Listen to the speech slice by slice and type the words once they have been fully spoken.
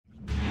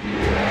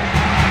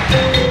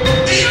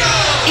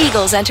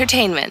Eagles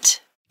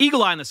Entertainment.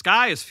 Eagle Eye in the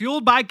Sky is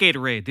fueled by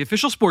Gatorade, the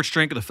official sports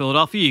drink of the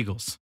Philadelphia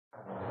Eagles.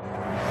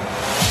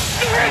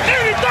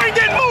 Anything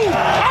that move,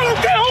 I don't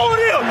care who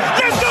it is.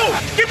 Let's go.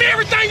 Give me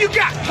everything you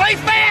got. Play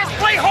fast,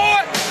 play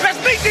hard.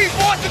 Let's meet these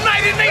boys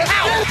tonight in their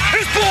house.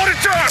 It's party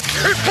time.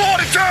 It's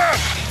party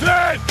time.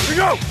 Let we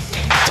go.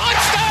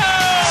 Touchdown!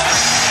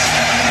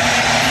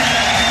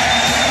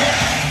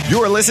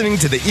 You are listening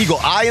to the Eagle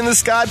Eye in the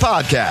Sky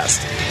podcast.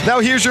 Now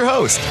here's your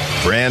host,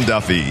 Fran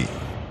Duffy.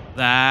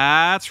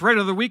 That's right,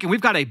 another week, and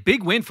we've got a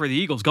big win for the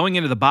Eagles going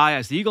into the bye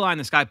as the Eagle Eye in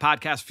the Sky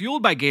podcast,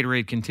 fueled by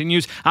Gatorade,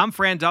 continues. I'm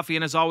Fran Duffy,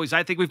 and as always,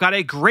 I think we've got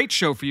a great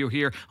show for you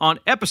here on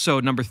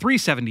episode number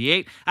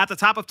 378. At the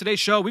top of today's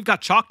show, we've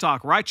got Chalk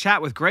Talk, where I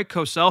chat with Greg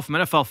Cosell from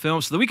NFL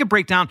Films so that we can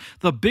break down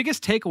the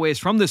biggest takeaways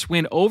from this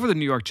win over the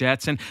New York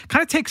Jets and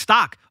kind of take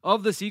stock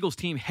of this Eagles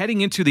team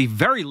heading into the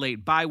very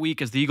late bye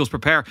week as the Eagles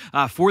prepare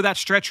for that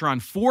stretch run.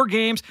 4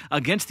 games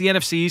against the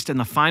NFC East in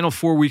the final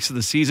 4 weeks of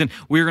the season.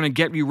 We're going to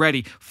get you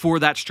ready for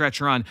that stretch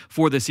run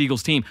for this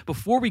Eagles team.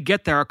 Before we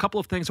get there, a couple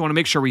of things I want to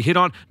make sure we hit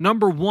on.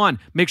 Number one,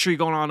 make sure you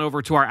go on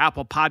over to our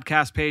Apple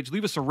Podcast page.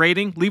 Leave us a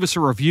rating. Leave us a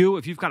review.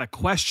 If you've got a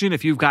question,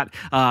 if you've got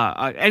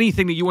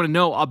anything that you want to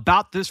know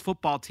about this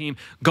football team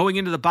going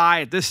into the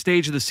bye at this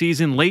stage of the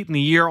season, late in the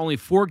year, only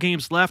 4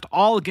 games left,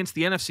 all against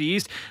the NFC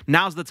East.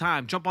 Now's the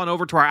time. Jump on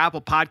over to our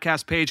Apple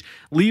Podcast page.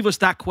 Leave us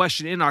that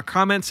question in our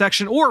comment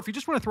section, or if you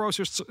just want to throw us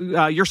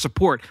your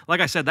support, like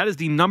I said, that is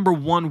the number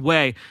one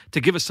way to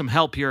give us some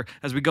help here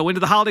as we go into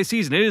the holiday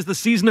season. It is the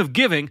season of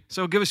giving,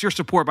 so give us your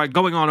support by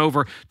going on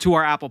over to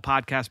our Apple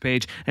Podcast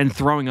page and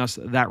throwing us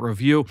that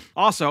review.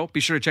 Also, be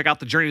sure to check out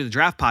the Journey to the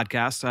Draft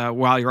podcast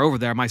while you're over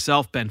there.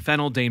 Myself, Ben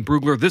Fennell, Dane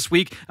Brugler. This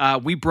week,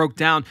 we broke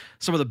down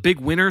some of the big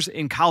winners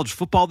in college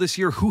football this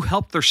year, who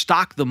helped their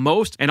stock the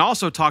most, and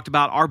also talked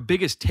about our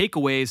biggest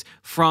takeaways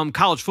from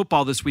college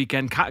football this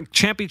weekend.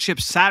 Championship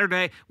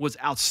Saturday was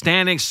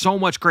outstanding. So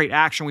much great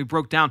action. We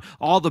broke down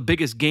all the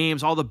biggest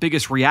games, all the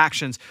biggest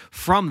reactions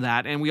from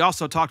that, and we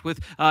also talked with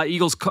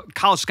Eagles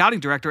college scouting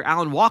director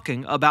Alan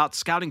Walking about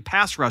scouting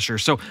pass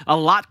rushers. So a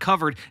lot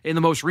covered in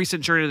the most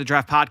recent Journey to the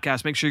Draft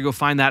podcast. Make sure you go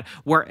find that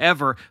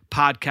wherever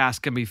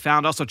podcasts can be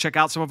found. Also, check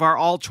out some of our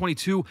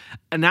All-22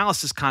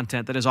 analysis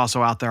content that is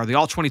also out there. The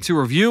All-22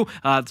 review,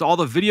 it's all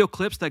the video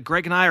clips that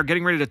Greg and I are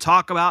getting ready to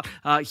talk about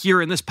here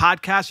in this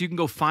podcast. You can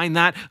go find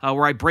that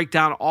where I break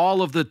down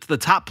all of the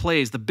top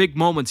plays, the big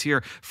moments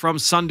here from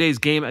Sunday's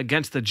game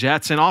against the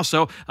Jets, and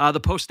also the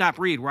post-snap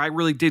read, where I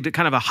really did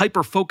kind of a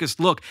hyper-focused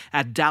look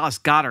at Dallas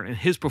Goedert and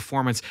his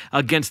performance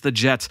against the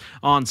Jets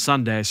on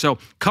Sunday. So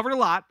covered a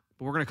lot,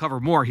 but we're going to cover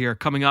more here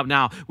coming up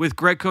now with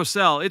Greg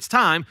Cosell. It's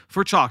time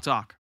for Chalk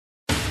Talk.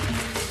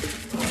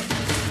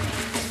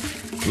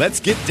 Let's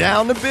get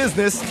down to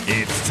business.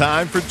 It's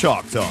time for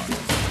Chalk Talk.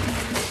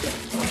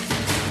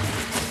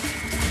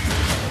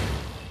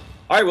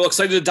 All right, well,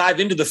 excited to dive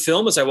into the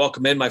film as I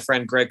welcome in my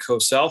friend Greg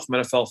Cosell from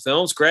NFL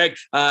Films. Greg,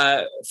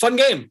 fun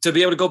game to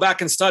be able to go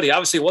back and study.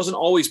 Obviously, it wasn't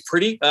always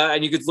pretty,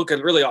 and you could look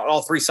at really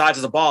all 3 sides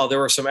of the ball. There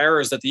were some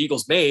errors that the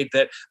Eagles made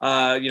that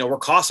were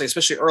costly,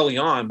 especially early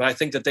on. But I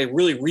think that they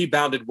really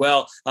rebounded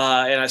well,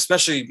 and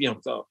especially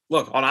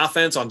look on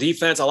offense, on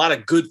defense, a lot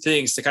of good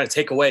things to kind of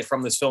take away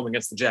from this film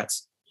against the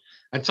Jets.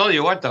 I tell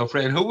you what, though,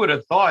 Fran, who would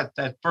have thought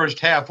that first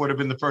half would have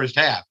been the first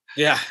half?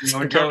 Yeah.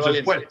 In terms of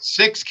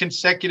 6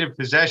 consecutive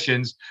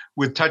possessions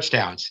with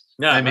touchdowns.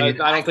 Yeah, I mean,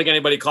 I don't think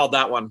anybody called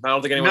that one. I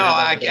don't think anyone. No,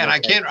 I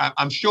can't.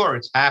 I'm sure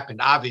it's happened,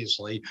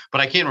 obviously,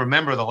 but I can't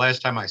remember the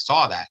last time I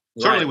saw that.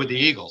 Right. Certainly with the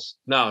Eagles.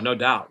 No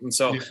doubt. And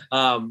so,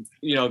 kind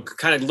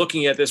of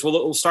looking at this,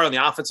 we'll start on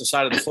the offensive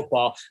side of the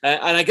football.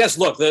 And I guess,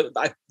 look,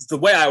 the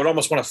way I would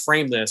almost want to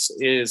frame this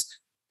is,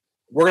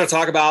 we're going to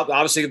talk about,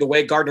 obviously, the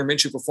way Gardner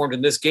Minshew performed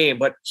in this game,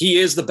 but he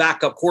is the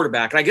backup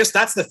quarterback. And I guess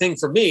that's the thing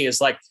for me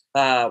is like,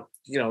 I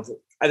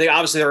think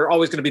obviously there are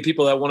always going to be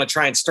people that want to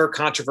try and stir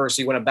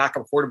controversy when a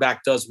backup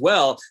quarterback does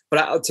well.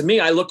 But to me,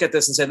 I look at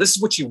this and say, this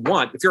is what you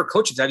want. If you're a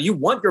coaching staff, you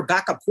want your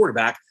backup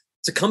quarterback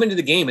to come into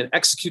the game and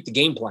execute the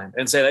game plan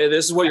and say, hey,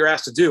 this is what you're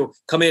asked to do.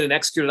 Come in and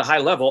execute at a high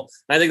level.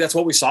 And I think that's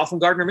what we saw from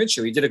Gardner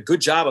Minshew. He did a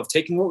good job of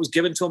taking what was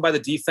given to him by the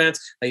defense.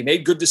 He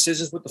made good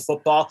decisions with the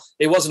football.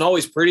 It wasn't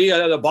always pretty.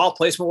 The ball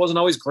placement wasn't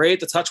always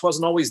great. The touch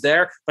wasn't always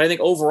there. But I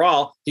think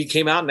overall, he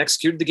came out and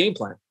executed the game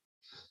plan.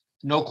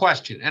 No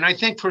question. And I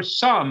think for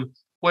some,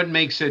 what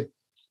makes it,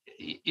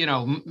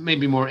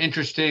 maybe more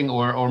interesting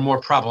or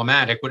more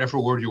problematic, whatever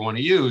word you want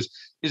to use,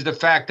 is the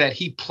fact that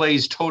he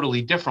plays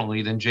totally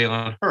differently than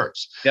Jalen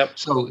Hurts. Yep.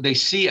 So they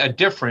see a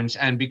difference,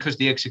 and because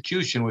the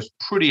execution was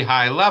pretty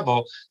high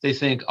level, they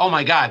think, oh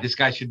my God, this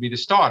guy should be the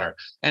starter.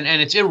 And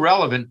it's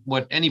irrelevant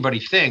what anybody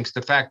thinks.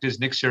 The fact is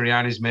Nick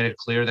Sirianni's made it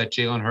clear that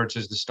Jalen Hurts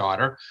is the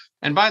starter.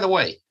 And by the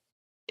way,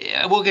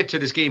 we'll get to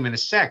this game in a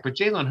sec, but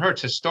Jalen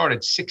Hurts has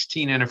started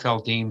 16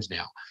 NFL games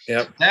now.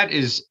 Yep. That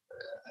is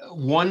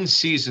one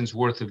season's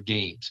worth of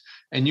games.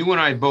 And you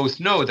and I both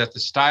know that the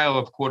style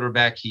of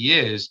quarterback he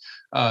is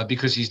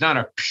because he's not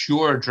a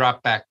pure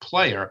drop back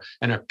player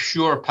and a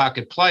pure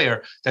pocket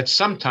player, that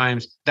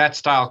sometimes that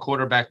style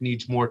quarterback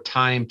needs more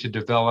time to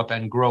develop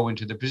and grow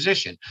into the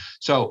position.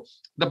 So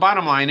the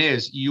bottom line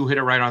is you hit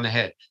it right on the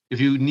head.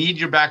 If you need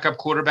your backup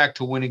quarterback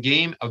to win a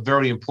game, a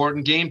very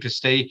important game to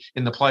stay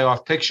in the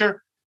playoff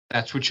picture,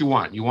 that's what you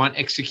want. You want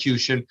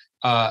execution.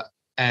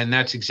 And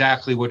that's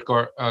exactly what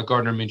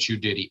Gardner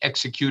Minshew did. He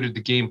executed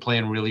the game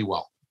plan really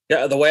well.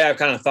 Yeah, the way I've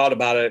kind of thought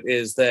about it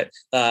is that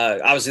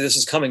obviously this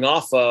is coming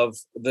off of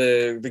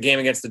the game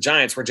against the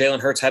Giants where Jalen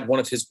Hurts had one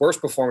of his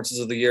worst performances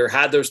of the year,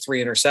 had those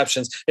 3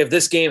 interceptions. If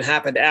this game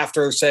happened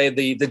after, say,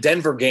 the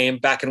Denver game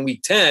back in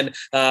Week 10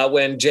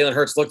 when Jalen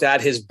Hurts looked at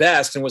his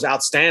best and was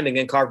outstanding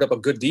and carved up a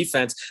good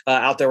defense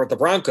out there with the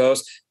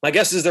Broncos, my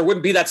guess is there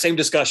wouldn't be that same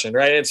discussion,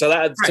 right? And so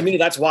that, to me,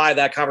 that's why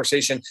that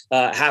conversation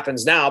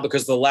happens now,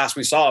 because the last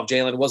we saw of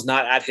Jalen was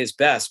not at his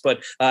best.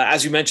 But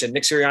as you mentioned,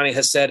 Nick Sirianni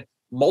has said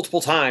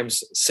multiple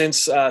times since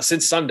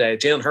Sunday,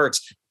 Jalen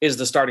Hurts is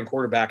the starting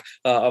quarterback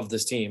of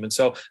this team. And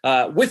so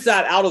with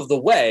that out of the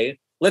way,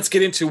 let's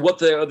get into what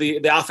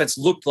the offense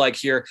looked like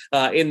here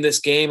in this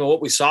game and what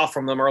we saw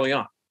from them early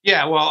on.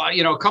 Yeah, well,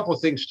 a couple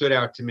of things stood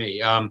out to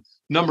me.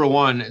 Number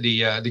one,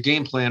 the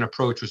game plan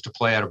approach was to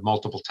play out of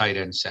multiple tight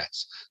end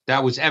sets.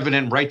 That was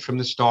evident right from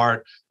the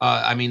start.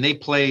 They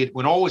played,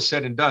 when all was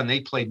said and done, they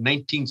played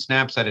 19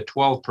 snaps out of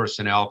 12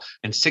 personnel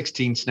and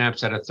 16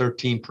 snaps out of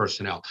 13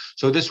 personnel.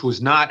 So this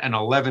was not an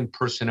 11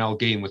 personnel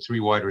game with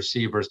 3 wide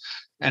receivers.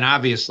 And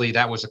obviously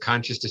that was a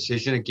conscious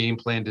decision, a game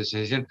plan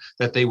decision,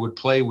 that they would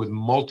play with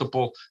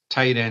multiple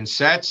tight end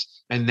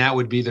sets, and that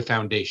would be the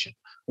foundation.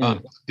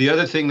 The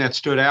other thing that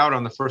stood out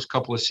on the first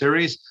couple of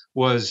series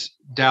was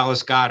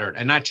Dallas Goedert,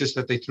 and not just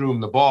that they threw him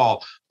the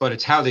ball, but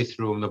it's how they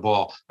threw him the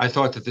ball. I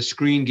thought that the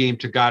screen game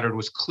to Goedert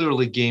was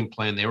clearly game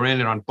plan. They ran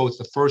it on both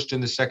the first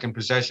and the second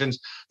possessions.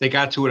 They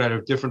got to it out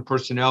of different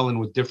personnel and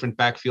with different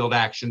backfield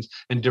actions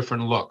and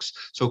different looks.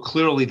 So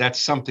clearly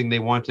that's something they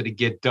wanted to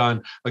get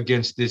done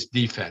against this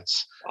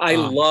defense. I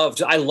loved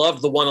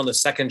the one on the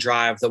second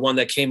drive, the one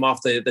that came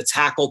off the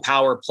tackle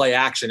power play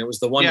action. It was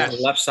the one on the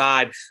left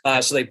side.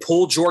 So they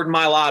pulled Jordan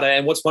Mailata.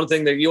 And what's one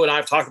thing that you and I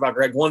have talked about,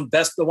 Greg, one of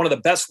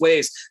the best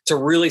ways to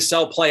really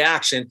sell play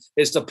action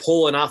is to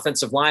pull an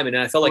offensive lineman.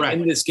 And I felt like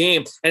in this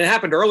game, and it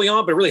happened early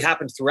on, but it really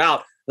happened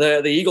throughout,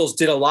 the Eagles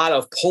did a lot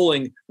of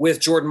pulling with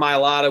Jordan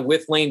Mailata,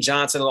 with Lane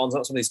Johnson on some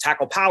of these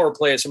tackle power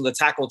plays, some of the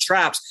tackle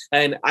traps.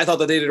 And I thought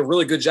that they did a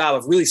really good job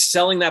of really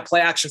selling that play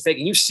action fake.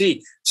 And you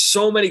see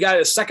so many guys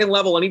at second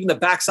level and even the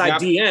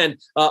backside DN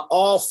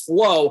all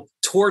flow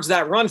towards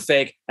that run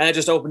fake. And it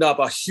just opened up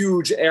a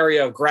huge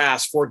area of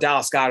grass for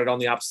Dallas Goedert on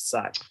the opposite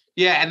side.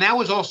 Yeah, and that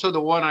was also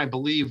the one, I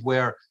believe,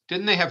 where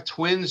didn't they have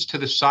twins to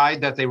the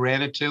side that they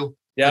ran it to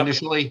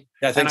initially?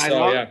 Yeah, I think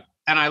so.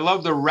 And I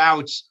love the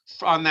routes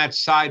on that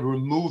side,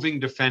 removing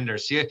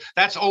defenders. See,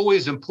 that's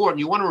always important.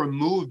 You want to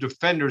remove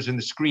defenders in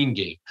the screen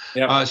game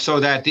so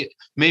that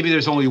maybe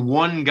there's only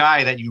one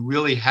guy that you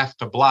really have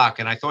to block.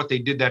 And I thought they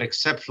did that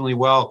exceptionally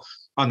well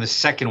on the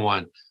second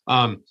one.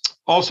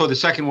 Also, the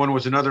second one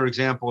was another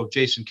example of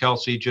Jason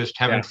Kelce just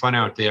having fun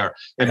out there.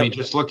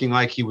 Just looking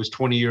like he was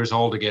 20 years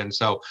old again.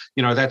 So,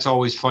 that's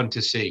always fun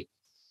to see.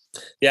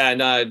 Yeah,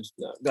 and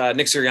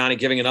Nick Sirianni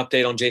giving an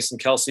update on Jason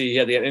Kelce. He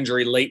had the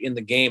injury late in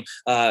the game,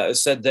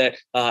 said that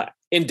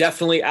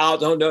indefinitely out,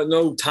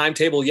 no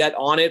timetable yet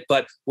on it,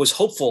 but was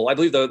hopeful. I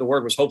believe the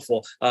word was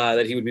hopeful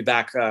that he would be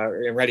back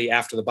and ready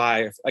after the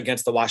bye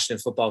against the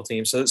Washington football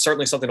team. So it's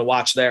certainly something to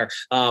watch there.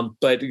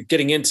 But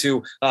getting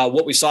into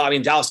what we saw,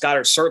 Dallas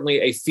Goedert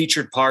certainly a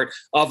featured part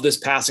of this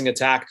passing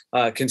attack,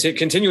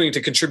 continuing to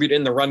contribute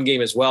in the run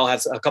game as well.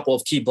 Has a couple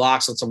of key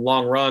blocks and some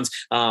long runs.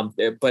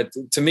 But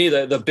to me,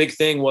 the big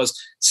thing was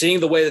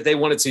seeing the way that they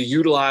wanted to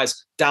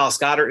utilize Dallas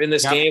Goedert in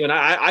this game. And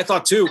I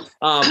thought too,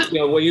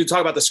 when you talk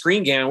about the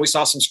screen game, we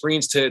saw some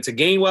screens to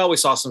Gainwell. We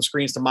saw some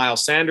screens to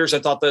Miles Sanders. I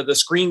thought the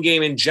screen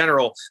game in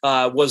general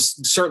was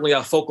certainly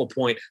a focal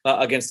point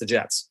against the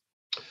Jets.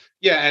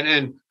 Yeah.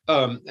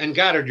 And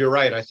Goddard, you're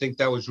right. I think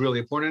that was really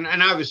important.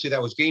 And obviously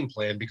that was game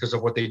plan because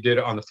of what they did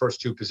on the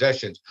first 2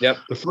 possessions. Yep.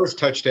 The first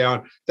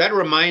touchdown, that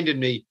reminded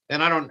me,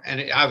 and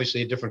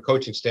obviously a different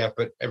coaching staff,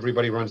 but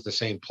everybody runs the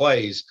same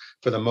plays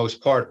for the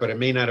most part, but it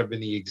may not have been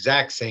the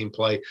exact same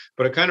play,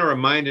 but it kind of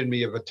reminded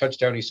me of a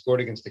touchdown he scored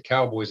against the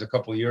Cowboys a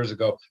couple of years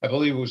ago. I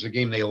believe it was a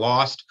game they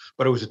lost,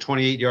 but it was a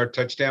 28-yard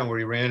touchdown where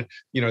he ran,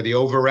 the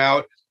over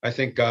route. I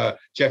think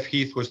Jeff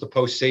Heath was the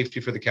post safety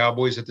for the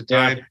Cowboys at the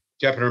time. Yeah.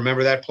 Do you happen to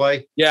remember that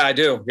play? Yeah, I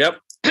do. Yep.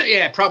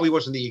 Yeah, it probably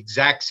wasn't the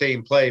exact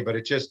same play, but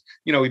it just,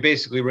 we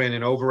basically ran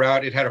an over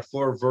route. It had a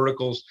 4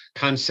 verticals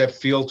concept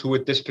feel to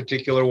it, this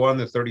particular one,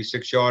 the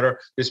 36-yarder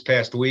this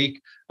past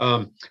week.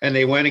 And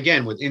they went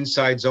again with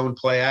inside zone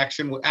play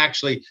action.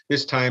 Actually,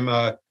 this time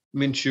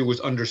Minshew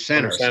was under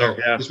center.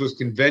 This was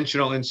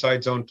conventional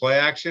inside zone play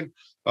action.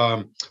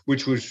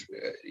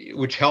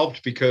 Which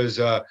helped because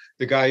the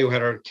guy who had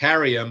to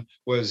carry him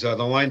was the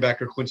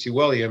linebacker Quincy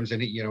Williams,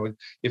 and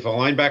if a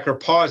linebacker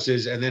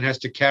pauses and then has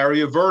to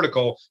carry a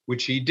vertical,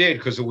 which he did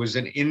because it was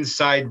an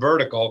inside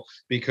vertical,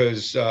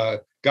 because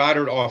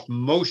Goddard off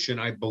motion,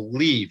 I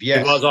believe.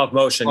 Yes. He was off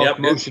motion. Off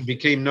motion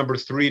became number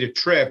 3 to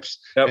trips.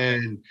 Yep.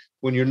 And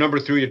when you're number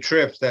 3 to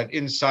trips, that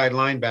inside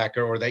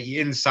linebacker or that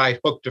inside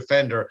hook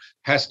defender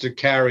has to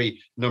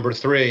carry number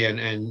 3.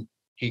 And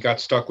he got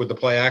stuck with the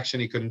play action.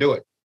 He couldn't do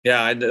it.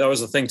 Yeah, that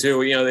was the thing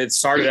too. It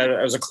started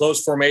as a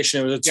close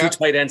formation. It was a 2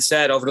 tight end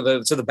set over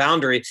to the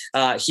boundary.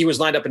 He was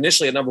lined up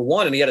initially at number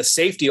 1, and he had a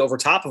safety over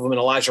top of him in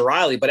Elijah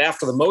Riley. But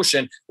after the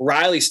motion,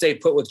 Riley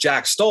stayed put with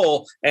Jack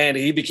Stoll, and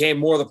he became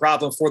more the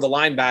problem for the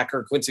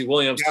linebacker Quincy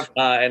Williams.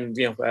 And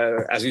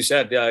as you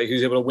said, he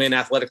was able to win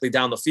athletically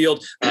down the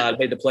field,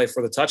 made the play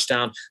for the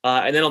touchdown.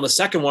 And then on the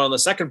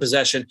second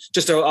possession,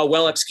 just a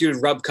well executed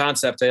rub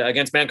concept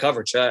against man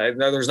coverage.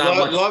 There's not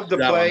much. Love the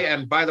play.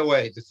 And by the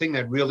way, the thing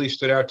that really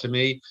stood out to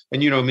me.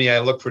 And you know me, I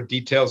look for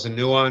details and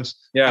nuance.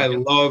 Yeah. I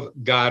love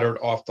Goddard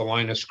off the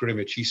line of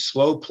scrimmage. He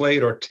slow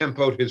played or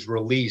tempoed his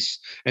release.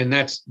 And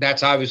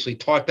that's obviously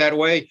taught that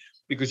way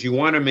because you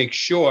want to make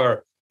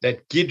sure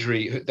that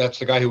Guidry, that's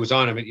the guy who was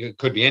on him, it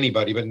could be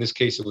anybody, but in this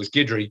case it was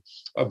Guidry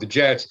of the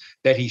Jets,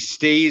 that he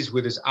stays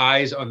with his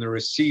eyes on the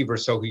receiver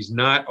so he's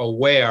not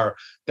aware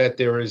that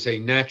there is a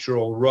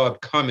natural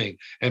rub coming.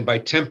 And by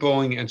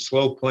tempoing and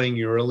slow playing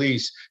your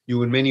release,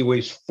 you in many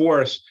ways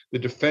force the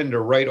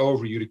defender right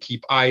over you to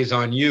keep eyes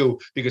on you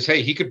because,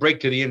 hey, he could break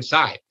to the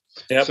inside.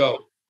 Yep.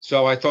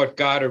 So I thought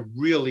Goddard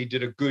really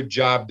did a good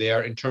job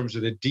there in terms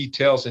of the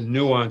details and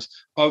nuance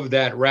of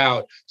that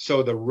route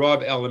so the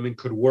rub element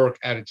could work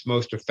at its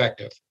most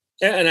effective.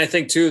 And I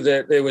think, too,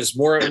 that it was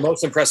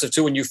most impressive,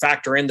 too, when you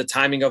factor in the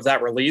timing of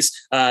that release,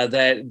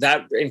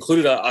 that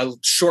included a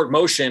short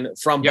motion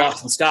from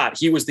Boston Scott.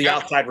 He was the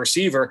outside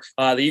receiver.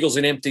 The Eagles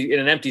in an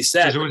empty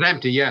set. It was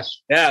empty,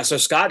 yes. Yeah, so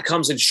Scott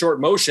comes in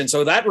short motion.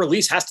 So that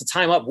release has to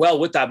time up well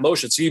with that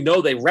motion. So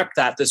they repped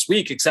that this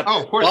week, except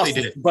of course they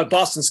did. But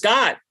Boston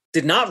Scott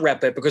did not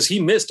rep it because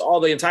he missed all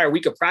the entire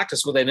week of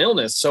practice with an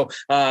illness. So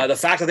the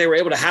fact that they were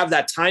able to have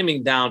that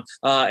timing down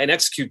and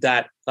execute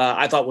that,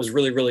 I thought was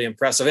really, really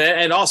impressive.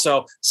 And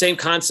also same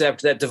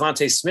concept that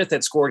Devontae Smith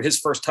had scored his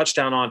first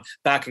touchdown on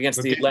back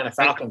against the Atlanta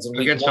Falcons.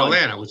 Against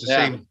Atlanta. It was the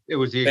same. It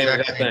was the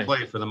exact same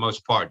play for the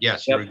most part.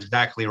 Yes, you're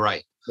exactly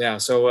right. Yeah,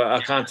 so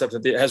a concept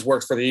that has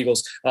worked for the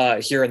Eagles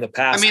here in the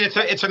past. I mean,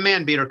 it's a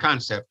man beater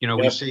concept.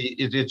 We see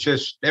it's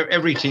just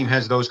every team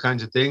has those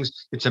kinds of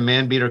things. It's a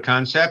man beater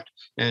concept,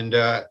 and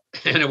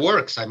it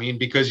works. I mean,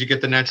 because you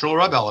get the natural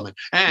rub element.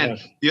 And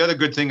the other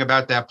good thing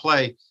about that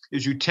play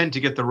is you tend to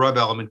get the rub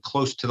element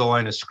close to the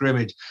line of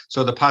scrimmage,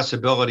 so the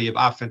possibility of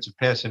offensive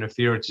pass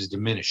interference is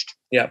diminished.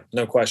 Yeah,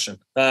 no question.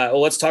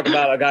 Well, let's talk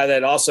about a guy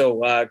that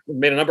also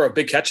made a number of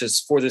big catches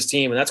for this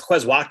team, and that's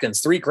Quez Watkins.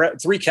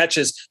 Three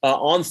catches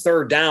on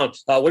third down.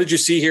 What did you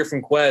see here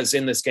from Quez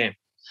in this game?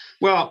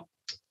 Well,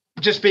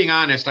 just being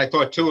honest, I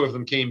thought 2 of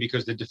them came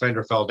because the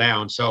defender fell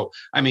down. So,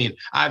 I mean,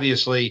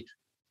 obviously,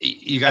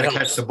 you got to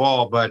catch the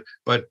ball, but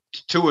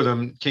 2 of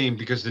them came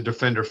because the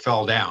defender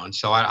fell down.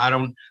 So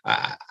I'm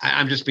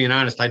just being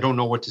honest. I don't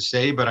know what to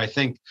say, but I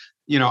think,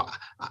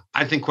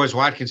 I think Quez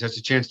Watkins has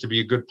a chance to be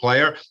a good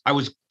player. I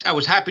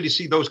was happy to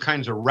see those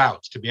kinds of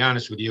routes, to be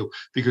honest with you,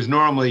 because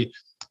normally,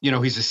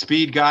 he's a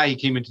speed guy. He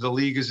came into the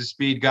league as a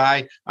speed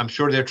guy. I'm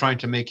sure they're trying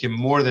to make him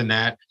more than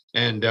that.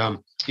 And,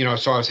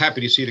 so I was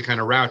happy to see the kind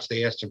of routes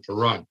they asked him to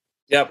run.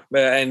 Yep,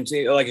 and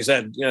like you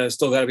said,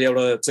 still got to be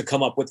able to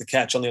come up with the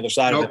catch on the other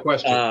side of it. No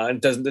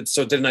question.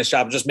 So did a nice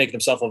job of just making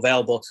himself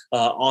available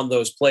on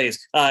those plays.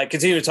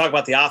 Continue to talk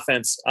about the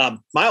offense.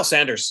 Miles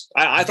Sanders,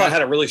 I thought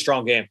had a really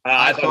strong game.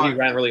 I thought he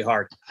ran really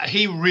hard.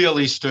 He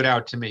really stood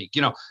out to me.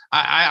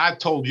 I've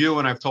told you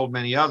and I've told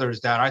many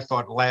others that I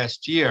thought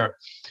last year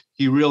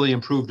he really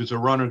improved as a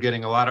runner,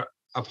 getting a lot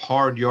of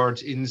hard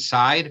yards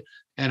inside.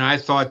 And I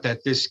thought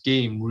that this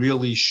game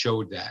really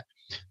showed that.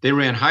 They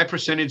ran high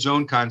percentage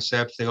zone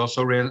concepts. They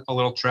also ran a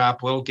little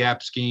trap, little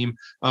gap scheme.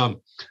 But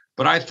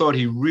I thought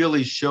he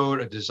really showed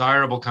a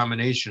desirable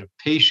combination of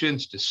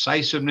patience,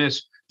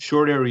 decisiveness,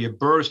 short area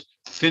burst,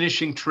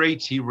 finishing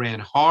traits. He ran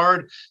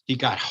hard. He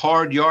got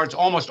hard yards.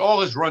 Almost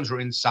all his runs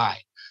were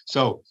inside.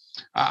 So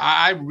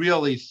I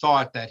really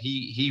thought that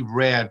he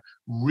ran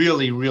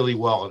really, really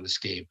well in this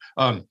game.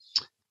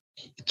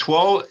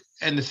 12.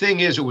 And the thing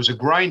is, it was a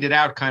grinded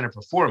out kind of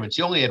performance.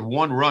 He only had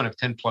 1 run of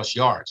 10 plus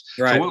yards.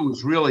 Right. So it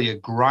was really a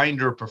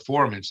grinder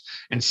performance.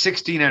 And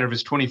 16 out of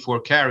his 24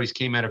 carries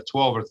came out of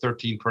 12 or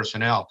 13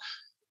 personnel.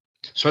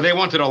 So they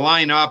wanted to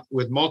line up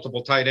with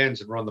multiple tight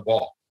ends and run the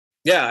ball.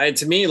 Yeah, and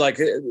to me,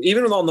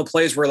 even on the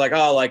plays where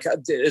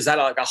is that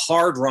a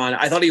hard run?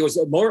 I thought he was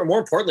more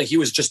importantly, he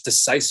was just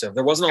decisive.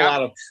 There wasn't a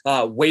lot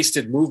of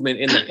wasted movement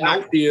in the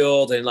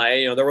backfield, and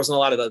there wasn't a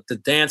lot of the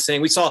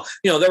dancing. We saw,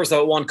 there was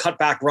the one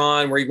cutback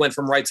run where he went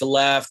from right to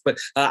left, but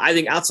I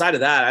think outside of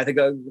that, I think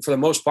for the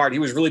most part, he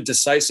was really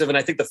decisive. And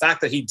I think the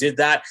fact that he did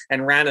that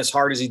and ran as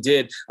hard as he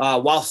did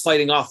while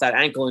fighting off that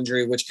ankle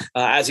injury, which,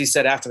 as he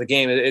said after the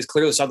game, is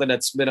clearly something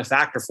that's been a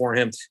factor for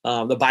him.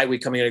 The bye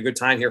week coming at a good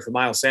time here for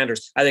Miles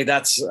Sanders. I think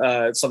that's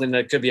something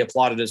that could be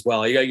applauded as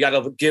well. You got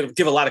to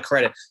give a lot of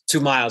credit to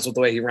Miles with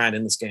the way he ran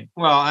in this game.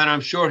 Well, and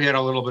I'm sure he had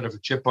a little bit of a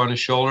chip on his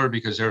shoulder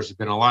because there's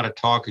been a lot of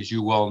talk, as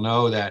you well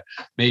know, that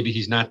maybe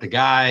he's not the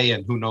guy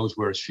and who knows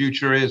where his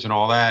future is and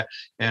all that.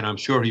 And I'm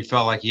sure he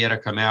felt like he had to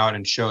come out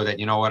and show that,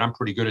 you know what, I'm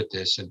pretty good at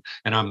this and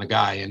I'm the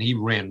guy. And he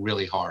ran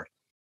really hard.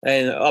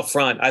 And up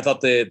front, I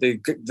thought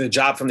the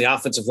job from the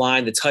offensive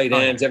line, the tight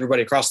ends,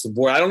 everybody across the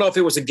board. I don't know if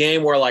it was a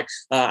game where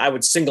I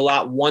would single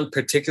out one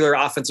particular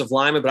offensive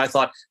lineman, but I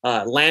thought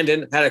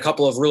Landon had a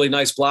couple of really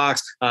nice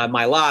blocks.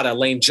 Mailata,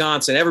 Lane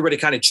Johnson, everybody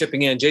kind of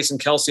chipping in. Jason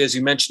Kelce, as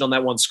you mentioned on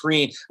that one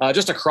screen,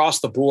 just across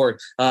the board.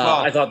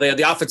 I thought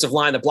the offensive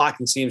line, the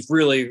blocking teams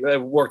really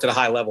worked at a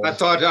high level. I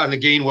thought on the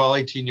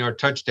Gainwell 18-yard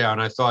touchdown,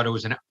 I thought it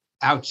was an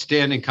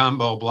outstanding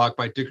combo block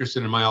by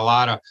Dickerson and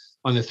Mailata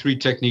on the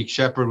 3-technique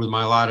shepherd with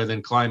Mailata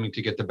then climbing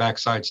to get the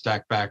backside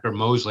stack backer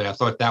Mosley. I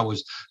thought that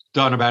was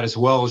done about as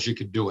well as you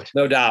could do it.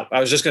 No doubt.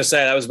 I was just going to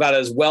say that was about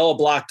as well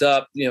blocked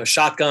up,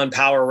 shotgun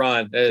power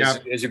run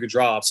as you could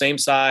draw up. Same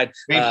side.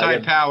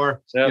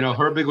 Power. Yep.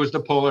 Herbig was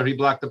the puller. He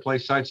blocked the play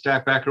side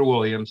stack backer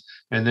Williams.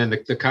 And then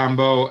the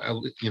combo,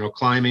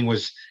 climbing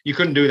was, you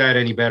couldn't do that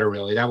any better,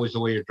 really. That was the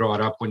way to draw it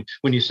up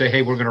when you say,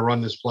 hey, we're going to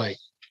run this play.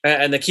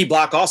 And the key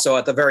block also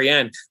at the very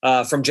end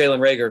from Jalen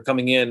Reagor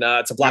coming in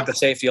to block the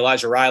safety,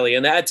 Elijah Riley.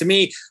 And that, to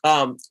me,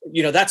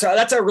 that's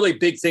a really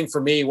big thing for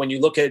me when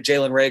you look at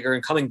Jalen Reagor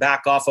and coming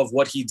back off of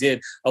what he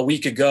did a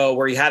week ago,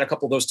 where he had a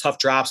couple of those tough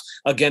drops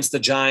against the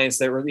Giants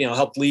that were,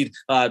 helped lead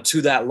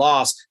to that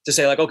loss, to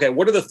say, like, okay,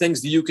 what are the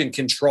things that you can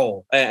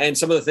control? And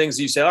some of the things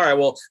you say, all right,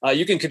 well,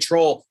 you can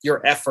control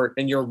your effort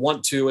and your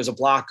want to as a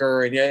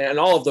blocker and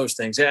all of those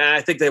things. And I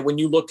think that when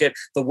you look at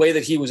the way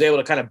that he was able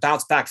to kind of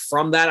bounce back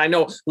from that, I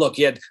know, look,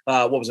 he had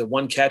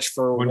one catch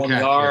for one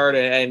yard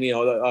and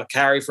a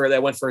carry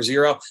that went for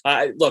 0.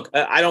 I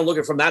don't look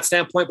at it from that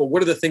standpoint, but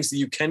what are the things that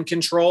you can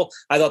control?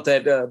 I thought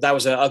that that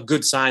was a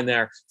good sign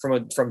there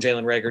from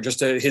Jalen Reagor,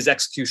 just his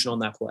execution on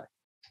that play.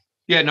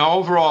 Yeah, no,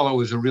 overall it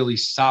was a really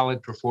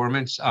solid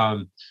performance.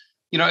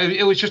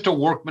 It was just a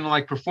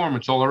workmanlike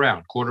performance all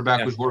around.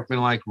 Quarterback was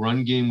workmanlike.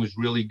 Run game was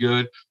really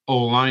good.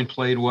 O-line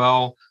played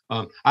well.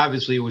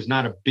 Obviously, it was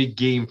not a big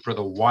game for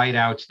the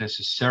wideouts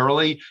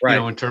necessarily,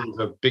 in terms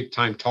of big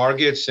time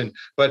targets,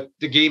 but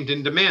the game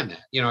didn't demand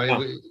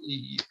that.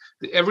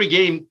 Every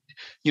game,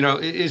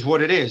 is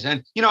what it is.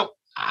 And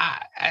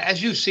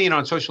as you've seen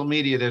on social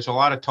media, there's a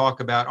lot of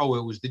talk about,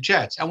 it was the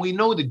Jets, and we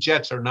know the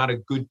Jets are not a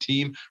good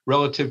team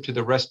relative to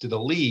the rest of the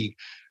league.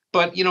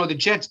 But, the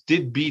Jets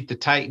did beat the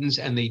Titans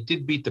and they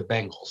did beat the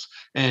Bengals.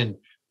 And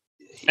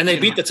they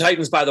beat the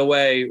Titans, by the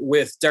way,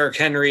 with Derrick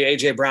Henry,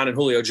 A.J. Brown, and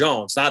Julio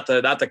Jones, not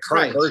the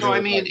current version. So, I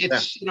mean,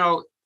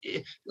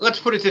 let's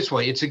put it this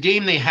way. It's a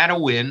game they had to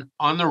win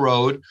on the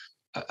road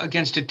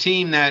against a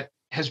team that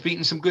has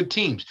beaten some good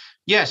teams.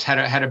 Yes, had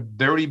a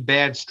very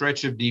bad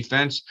stretch of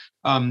defense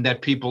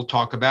that people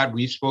talk about.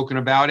 We've spoken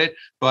about it.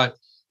 But,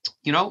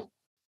 you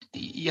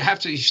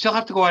still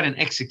have to go out and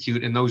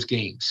execute in those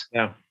games.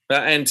 Yeah.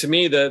 And to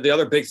me, the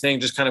other big thing,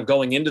 just kind of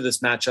going into this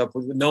matchup,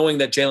 knowing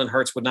that Jalen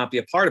Hurts would not be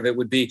a part of it,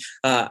 would be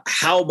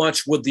how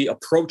much would the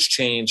approach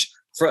change,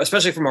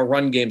 especially from a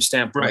run game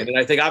standpoint. Right. And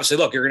I think, obviously,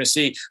 look, you're going to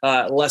see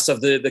less of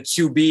the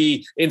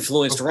QB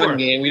influenced run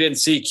game. We didn't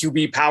see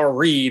QB power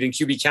read and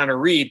QB counter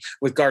read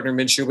with Gardner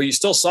Minshew, but you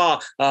still saw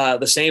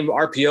the same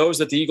RPOs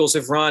that the Eagles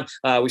have run.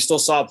 We still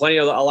saw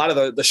a lot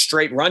of the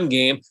straight run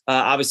game,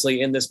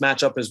 obviously, in this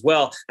matchup as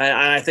well. And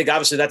I think,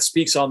 obviously, that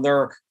speaks on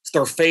their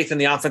faith in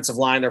the offensive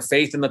line, their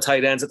faith in the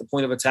tight ends at the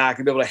point of attack,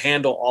 and be able to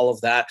handle all of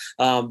that.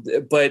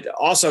 But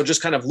also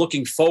just kind of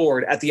looking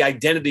forward at the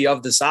identity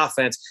of this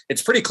offense,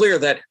 it's pretty clear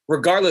that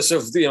regardless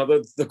of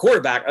the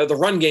quarterback, the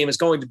run game is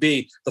going to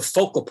be the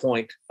focal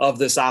point of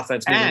this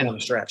offense moving down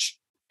the stretch.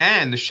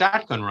 And the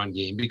shotgun run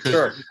game,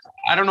 because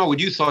I don't know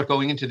what you thought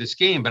going into this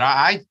game, but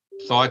I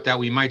thought that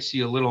we might see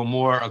a little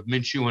more of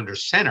Minshew under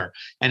center.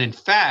 And in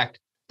fact,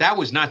 that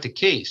was not the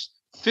case.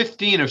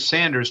 15 of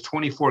Sanders'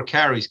 24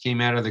 carries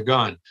came out of the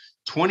gun.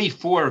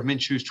 24 of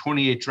Minshew's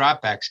 28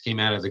 dropbacks came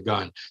out of the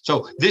gun.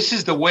 So this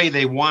is the way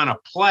they want to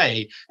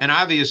play. And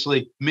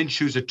obviously,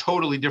 Minshew's a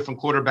totally different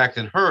quarterback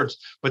than Hurts,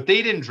 but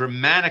they didn't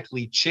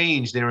dramatically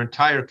change their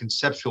entire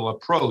conceptual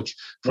approach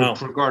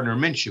for Gardner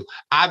Minshew.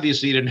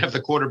 Obviously, he didn't have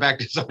the quarterback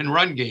design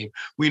run game.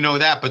 We know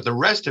that, but the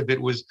rest of it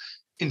was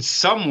in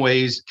some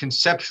ways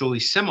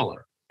conceptually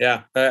similar.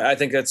 Yeah, I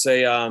think that's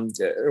it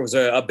was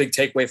a big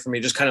takeaway for me,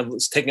 just kind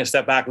of taking a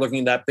step back, looking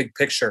at that big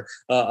picture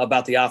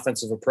about the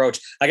offensive approach.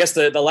 I guess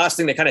the last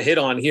thing they kind of hit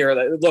on here,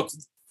 look,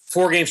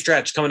 4-game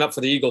stretch coming up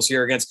for the Eagles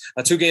here against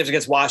 2 games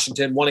against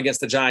Washington, 1 against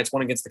the Giants,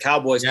 1 against the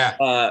Cowboys.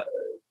 Yeah.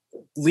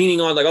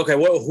 leaning on like, okay,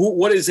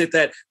 what is it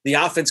that the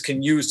offense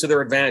can use to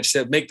their advantage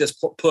to make this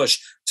push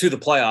to the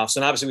playoffs?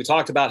 And obviously we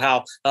talked about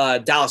how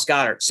Dallas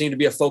Goedert seemed to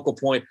be a focal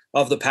point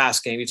of the pass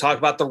game. You talk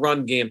about the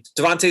run game.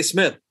 Devontae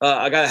Smith,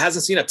 a guy that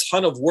hasn't seen a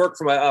ton of work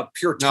from a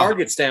pure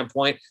target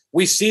standpoint.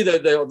 We see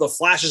the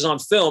flashes on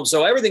film.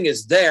 So everything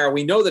is there.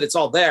 We know that it's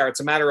all there. It's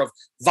a matter of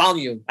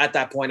volume at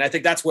that point. I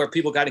think that's where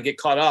people got to get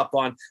caught up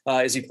on,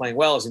 is he playing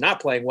well? Is he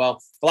not playing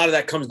well? A lot of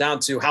that comes down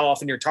to how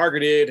often you're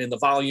targeted, and the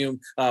volume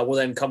will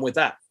then come with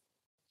that.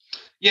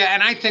 Yeah,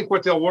 and I think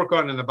what they'll work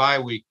on in the bye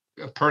week,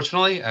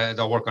 personally,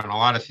 they'll work on a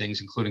lot of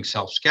things, including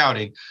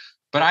self-scouting.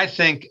 But I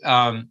think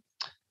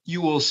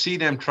you will see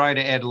them try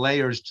to add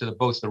layers to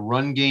both the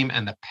run game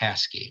and the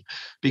pass game,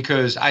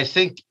 because I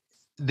think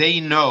they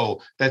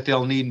know that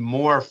they'll need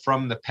more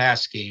from the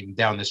pass game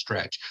down the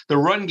stretch. The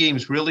run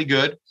game's really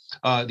good.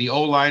 The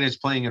O-line is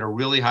playing at a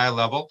really high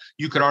level.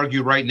 You could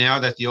argue right now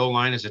that the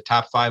O-line is a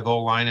top 5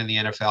 O-line in the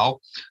NFL.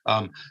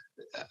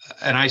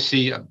 And I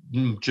see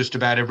just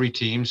about every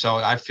team, so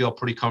I feel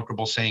pretty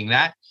comfortable saying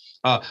that.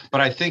 But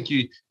I think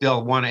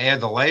they'll want to add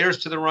the layers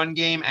to the run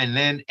game and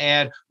then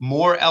add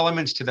more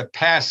elements to the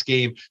pass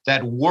game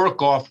that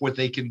work off what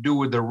they can do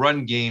with the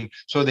run game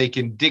so they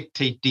can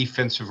dictate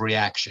defensive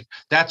reaction.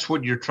 That's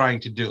what you're trying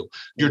to do.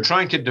 You're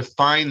trying to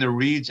define the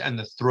reads and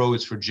the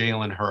throws for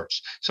Jalen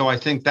Hurts. So I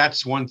think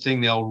that's one thing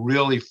they'll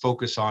really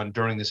focus on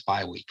during this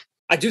bye week.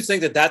 I do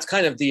think that that's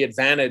kind of the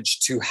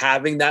advantage to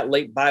having that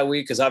late bye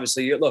week, because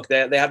obviously, look,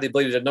 they have the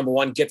ability to, number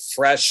one, get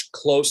fresh,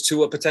 close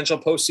to a potential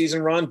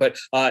postseason run. But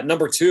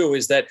number two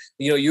is that,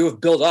 you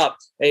have built up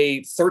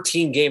a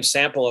 13-game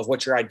sample of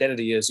what your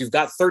identity is. You've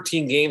got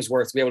 13 games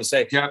worth to be able to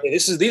say, hey,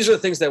 these are the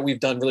things that we've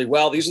done really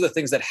well. These are the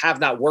things that have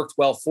not worked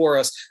well for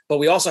us. But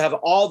we also have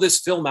all this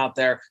film out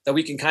there that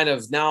we can kind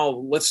of now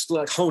let's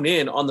hone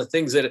in on the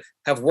things that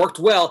have worked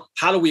well.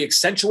 How do we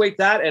accentuate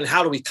that, and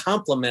how do we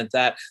complement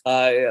that?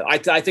 I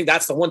think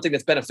that's the one thing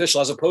that's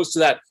beneficial, as opposed to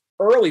that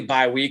early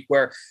bye week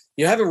where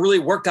you haven't really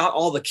worked out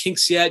all the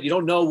kinks yet. You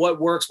don't know what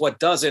works, what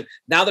doesn't.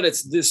 Now that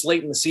it's this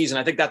late in the season,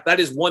 I think that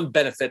is one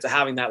benefit to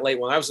having that late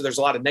one. Obviously, there's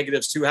a lot of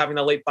negatives to having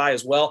that late bye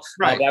as well.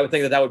 Right. But I would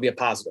think that would be a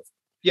positive.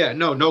 Yeah,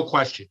 no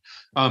question.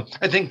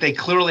 I think they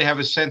clearly have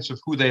a sense of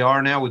who they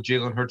are now with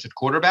Jalen Hurts at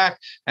quarterback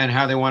and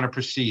how they want to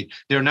proceed.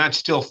 They're not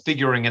still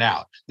figuring it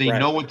out. They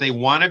know what they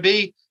want to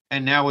be,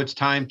 and now it's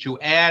time to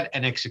add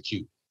and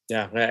execute.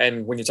 Yeah,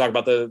 and when you talk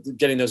about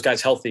getting those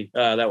guys healthy,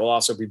 that will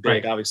also be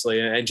big, obviously.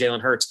 And Jalen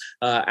Hurts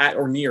at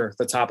or near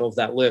the top of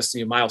that list.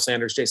 Miles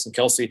Sanders, Jason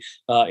Kelce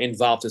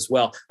involved as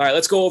well. All right,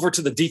 let's go over to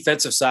the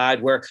defensive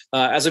side where,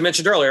 as I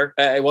mentioned earlier,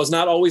 it was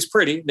not always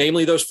pretty.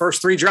 Namely, those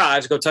first 3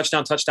 drives, go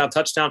touchdown, touchdown,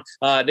 touchdown.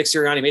 Nick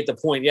Sirianni made the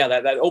point. Yeah,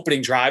 that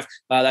opening drive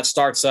that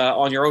starts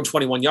on your own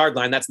 21-yard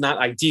line. That's not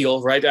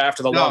ideal, right?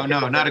 After the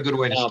not a good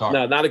way to start.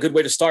 No, not a good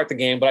way to start the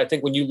game. But I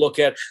think when you look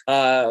at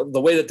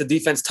the way that the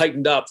defense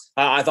tightened up,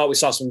 I thought we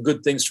saw some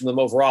good things from them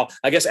overall.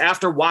 I guess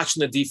after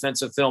watching the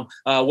defensive film,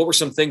 what were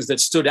some things that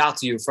stood out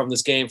to you from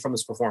this game, from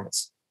this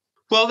performance?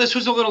 Well, this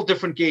was a little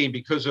different game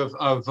because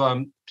of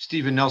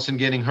Steven Nelson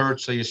getting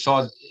hurt. So you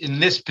saw in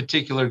this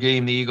particular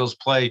game, the Eagles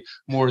play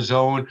more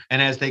zone.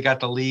 And as they got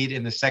the lead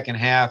in the second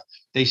half,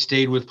 they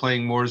stayed with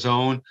playing more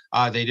zone.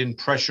 They didn't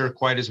pressure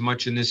quite as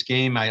much in this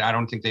game. I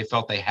don't think they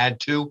felt they had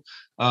to.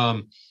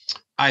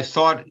 I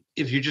thought,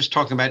 if you're just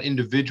talking about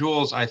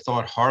individuals, I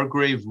thought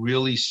Hargrave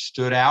really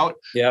stood out.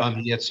 Yeah.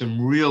 He had some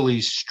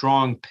really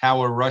strong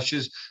power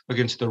rushes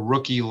against the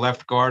rookie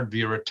left guard,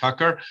 Vera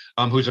Tucker,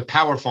 who's a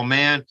powerful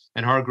man,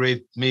 and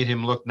Hargrave made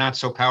him look not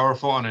so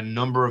powerful on a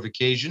number of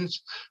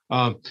occasions.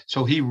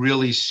 So he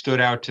really stood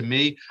out to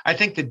me. I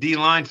think the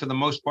D-line, for the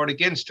most part,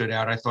 again, stood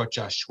out. I thought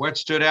Josh Sweat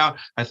stood out.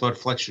 I thought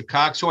Fletcher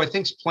Cox, who I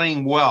think is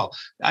playing well.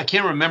 I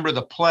can't remember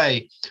the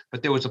play,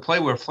 but there was a play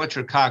where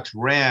Fletcher Cox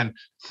ran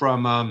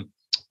from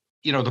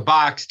the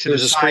box to the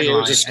sideline. It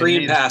was a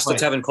screen pass to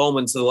Tevin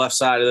Coleman to the left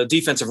side, of the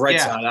defensive right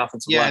side,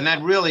 offensive left. And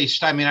that really,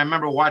 I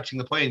remember watching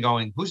the play and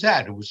going, who's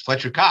that? It was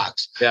Fletcher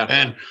Cox. Yeah.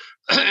 And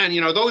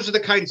those are the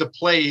kinds of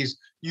plays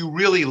you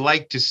really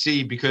like to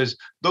see, because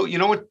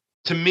what,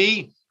 to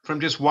me, from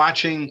just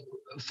watching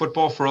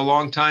football for a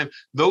long time,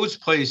 those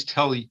plays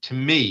tell to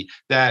me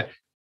that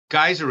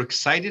guys are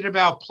excited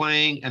about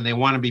playing and they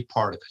want to be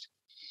part of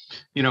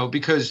it.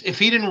 Because if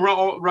he didn't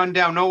run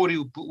down,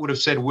 nobody would have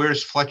said,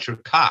 where's Fletcher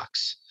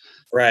Cox?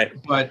 Right.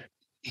 But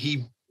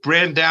he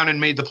ran down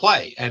and made the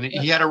play, and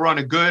he had to run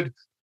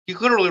he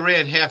literally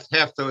ran half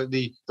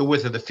the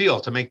width of the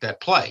field to make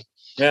that play.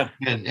 Yeah.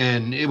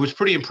 And it was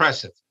pretty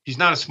impressive. He's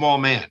not a small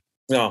man.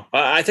 No,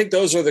 I think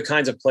those are the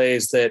kinds of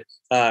plays that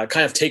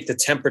kind of take the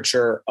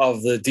temperature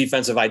of the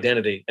defensive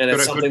identity. And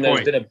it's something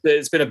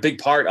that's been a big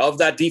part of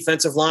that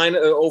defensive line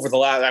over the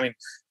last,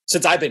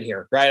 since I've been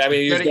here, right?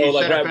 You said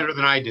it better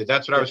than I did.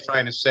 That's what I was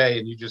trying to say,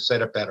 and you just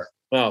said it better.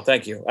 Oh,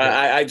 thank you.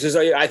 I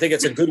think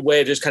it's a good way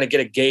to just kind of get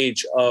a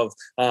gauge of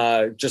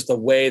just the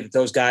way that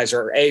those guys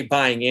are A,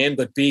 buying in,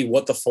 but B,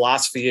 what the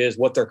philosophy is,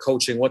 what they're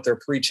coaching, what they're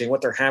preaching,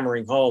 what they're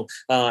hammering home.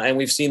 And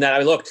we've seen that. I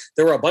mean, look,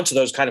 there were a bunch of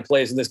those kind of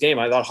plays in this game.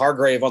 I thought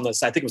Hargrave on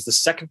this, I think it was the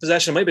second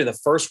possession, maybe the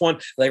first one.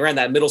 They ran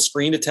that middle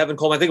screen to Tevin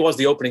Coleman. I think it was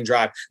the opening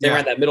drive. They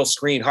ran that middle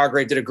screen.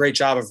 Hargrave did a great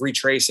job of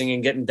retracing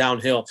and getting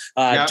downhill.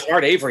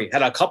 Gerard Avery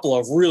had a couple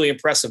of really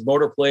impressive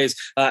motor plays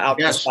out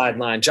the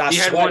sideline. Josh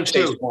Sweat had one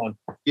too.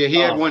 Yeah, he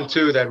had one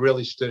too that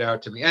really stood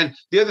out to me. And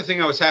the other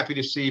thing I was happy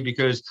to see,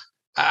 because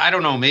I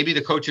don't know, maybe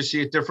the coaches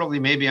see it differently.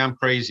 Maybe I'm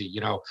crazy,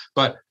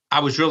 but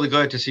I was really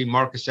glad to see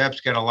Marcus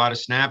Epps get a lot of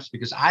snaps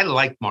because I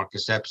like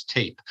Marcus Epps'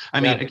 tape. I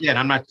mean, again,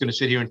 I'm not going to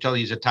sit here and tell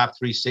you he's a top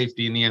 3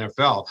 safety in the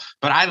NFL,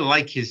 but I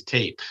like his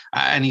tape.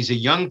 And he's a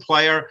young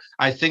player.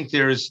 I think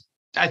there's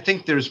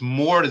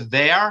more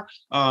there.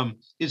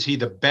 Is he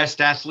the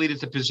best athlete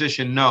at the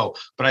position? No,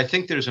 but I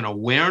think there's an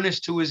awareness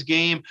to his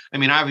game. I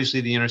mean,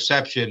 obviously the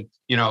interception,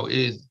 you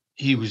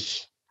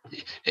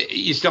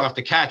still have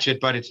to catch it,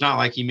 but it's not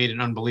like he made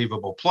an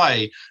unbelievable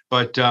play.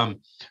 But I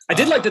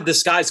did like the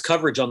disguise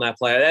coverage on that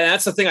play. And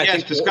that's the thing I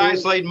think.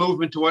 Disguise laid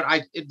movement to it.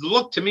 It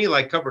looked to me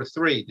like cover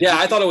 3.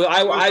 I thought it was.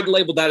 I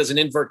labeled that as an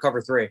invert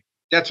cover 3.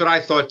 That's what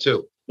I thought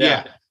too.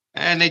 Yeah.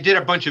 And they did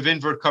a bunch of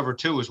invert cover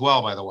 2 as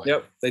well, by the way.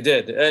 Yep, they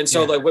did. And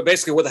so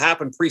basically what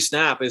happened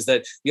pre-snap is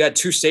that you had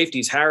 2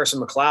 safeties, Harris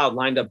and McLeod,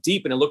 lined up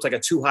deep, and it looked like a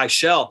 2-high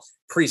shell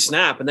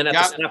pre-snap. And then at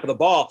the snap of the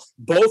ball,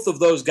 both of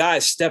those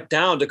guys stepped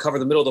down to cover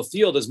the middle of the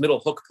field as middle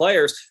hook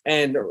players.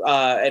 And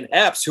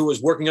Epps, who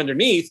was working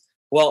underneath,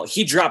 well,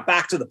 he dropped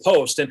back to the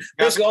post. And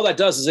basically all that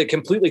does is it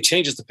completely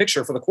changes the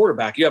picture for the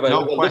quarterback. You have a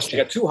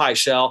 2-high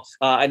shell,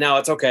 and now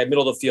it's okay.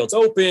 Middle of the field's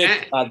open.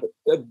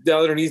 The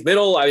underneath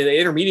middle, the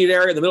intermediate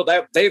area, the middle,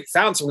 they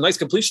found some nice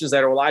completions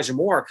there to Elijah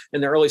Moore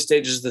in the early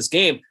stages of this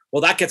game.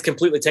 Well, that gets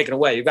completely taken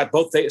away. You've got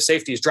both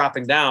safeties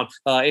dropping down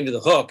into the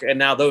hook, and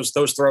now those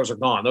throws are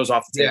gone. Those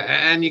off the table.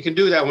 Yeah, and you can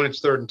do that when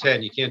it's 3rd and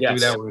 10. You can't do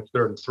that when it's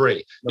 3rd and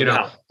 3.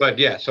 But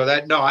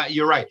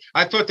you're right.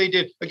 I thought they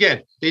did.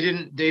 Again, they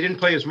didn't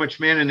play as much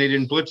man and they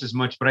didn't blitz as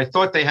much. But I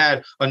thought they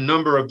had a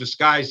number of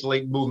disguised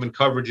late movement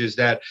coverages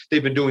that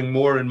they've been doing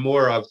more and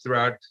more of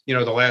throughout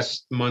the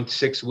last month,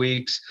 6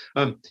 weeks.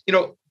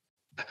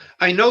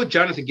 I know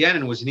Jonathan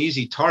Gannon was an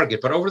easy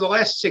target, but over the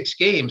last 6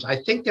 games, I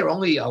think they're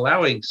only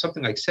allowing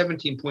something like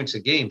 17 points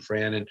a game,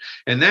 Fran.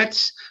 And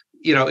that's,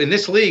 in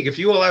this league, if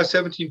you allow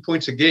 17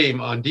 points a game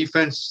on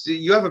defense,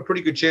 you have a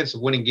pretty good chance of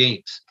winning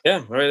games.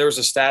 Yeah, there was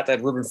a stat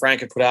that Ruben Frank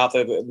had put out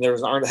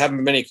that haven't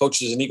been many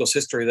coaches in Eagles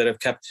history that have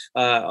kept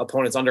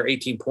opponents under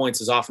 18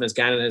 points as often as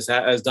Gannon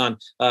has done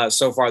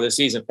so far this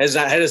season. It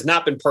has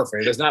not been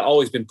perfect. It has not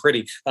always been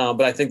pretty,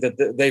 but I think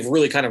that they've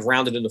really kind of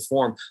rounded into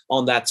form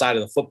on that side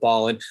of the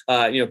football. And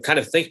kind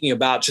of thinking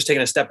about just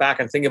taking a step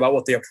back and thinking about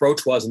what the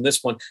approach was in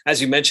this one.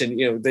 As you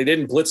mentioned, they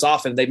didn't blitz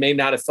often. They may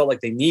not have felt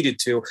like they needed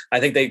to. I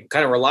think they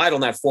kind of relied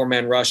on that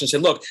 4-man rush and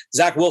said, look,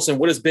 Zach Wilson,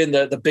 what has been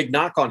the big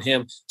knock on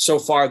him so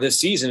far this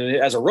season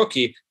as a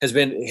rookie has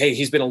been, hey,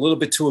 he's been a little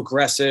bit too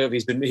aggressive.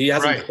 He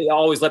hasn't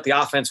always let the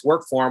offense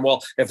work for him.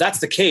 Well, if that's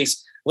the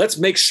case,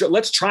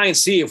 let's try and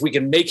see if we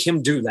can make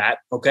him do that.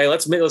 Okay.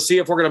 Let's see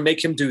if we're going to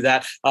make him do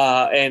that.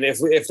 And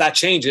if that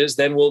changes,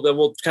 then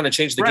we'll kind of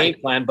change the game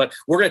plan, but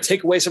we're going to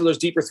take away some of those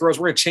deeper throws.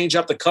 We're going to change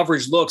up the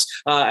coverage looks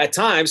at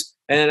times.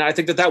 And I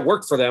think that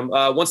worked for them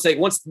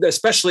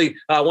especially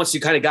once you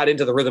kind of got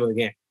into the rhythm of the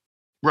game.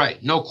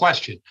 Right. No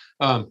question.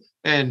 I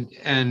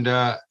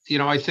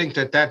think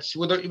that's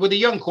with a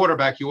young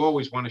quarterback, you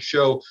always want to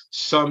show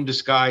some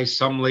disguise,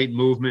 some late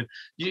movement.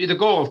 The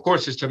goal, of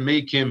course, is to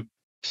make him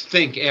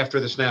think after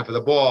the snap of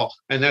the ball.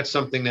 And that's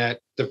something that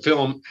the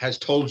film has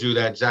told you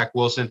that Zach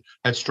Wilson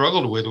had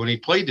struggled with when he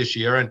played this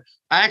year. And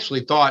I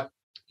actually thought,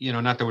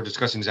 not that we're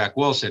discussing Zach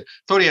Wilson,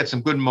 thought he had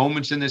some good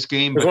moments in this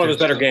game. It was one of his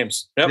better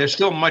games. Yep. There's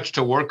still much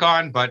to work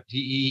on, but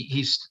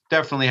he's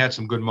definitely had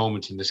some good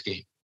moments in this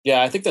game.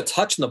 Yeah, I think the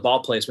touch and the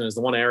ball placement is the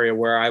one area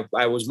where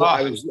I was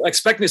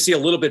expecting to see a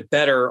little bit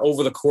better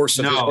over the course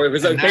of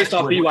his based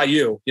off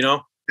BYU,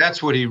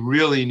 That's what he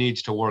really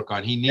needs to work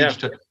on. He needs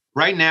to.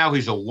 Right now,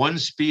 he's a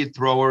 1-speed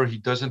thrower. He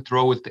doesn't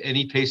throw with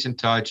any pace and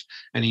touch,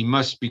 and he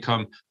must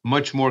become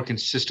much more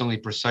consistently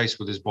precise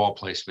with his ball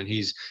placement.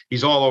 He's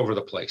all over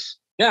the place.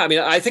 Yeah,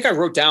 I think I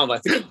wrote down. I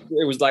think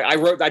it was like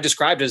I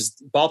described his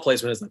ball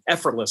placement as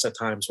effortless at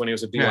times when he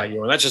was at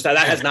BYU, and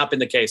that has not been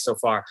the case so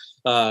far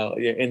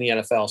in the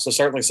NFL. So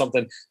certainly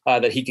something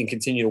that he can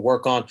continue to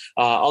work on.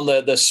 On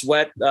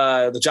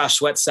the Josh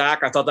Sweat sack,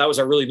 I thought that was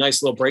a really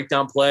nice little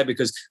breakdown play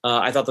because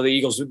I thought that the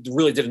Eagles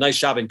really did a nice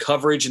job in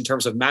coverage in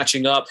terms of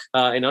matching up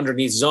in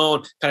underneath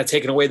zone, kind of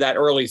taking away that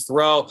early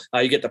throw.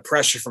 You get the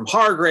pressure from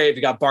Hargrave.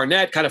 You got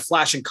Barnett kind of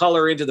flashing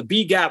color into the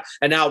B gap,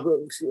 and now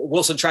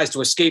Wilson tries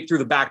to escape through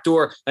the back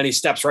door. And he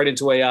steps right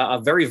into a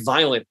very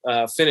violent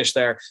finish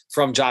there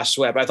from Josh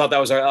Sweat. But I thought that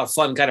was a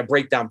fun kind of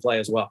breakdown play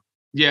as well.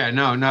 Yeah,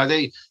 no,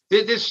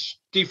 this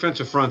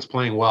defensive front's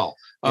playing well.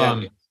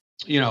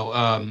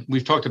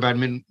 we've talked about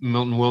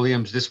Milton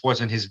Williams. This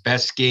wasn't his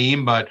best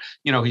game, but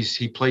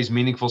he plays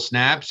meaningful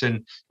snaps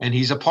and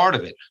he's a part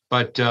of it.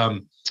 But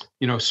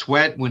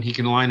Sweat, when he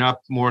can line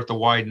up more at the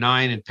wide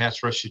 9 and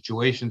pass rush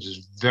situations,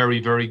 is very,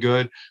 very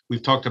good.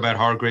 We've talked about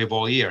Hargrave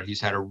all year.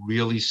 He's had a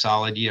really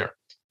solid year.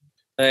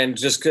 And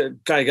just,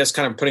 I guess,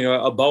 kind of putting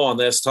a bow on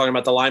this, talking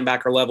about the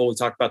linebacker level, we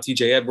talked about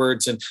TJ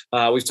Edwards, and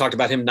we've talked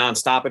about him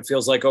nonstop, it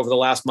feels like, over the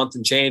last month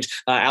and change.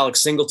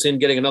 Alex Singleton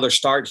getting another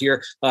start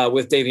here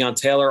with Davion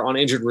Taylor on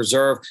injured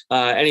reserve.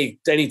 Any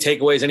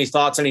takeaways, any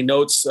thoughts, any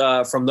notes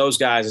from those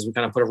guys as we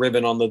kind of put a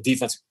ribbon on the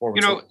defensive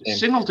performance?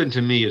 Singleton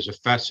to me is a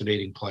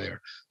fascinating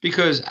player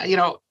because,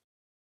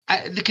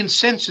 the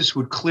consensus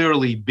would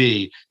clearly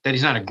be that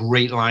he's not a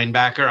great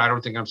linebacker. I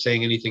don't think I'm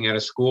saying anything out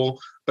of school,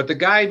 but the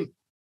guy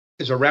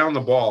is around the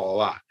ball a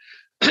lot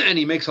and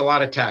he makes a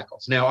lot of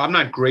tackles. Now, I'm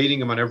not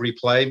grading him on every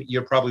play.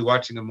 You're probably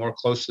watching him more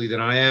closely than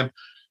I am,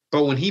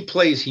 but when he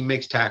plays, he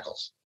makes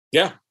tackles.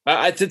 Yeah.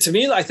 To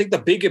me, I think the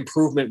big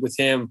improvement with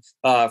him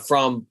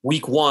from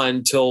week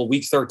 1 till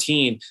week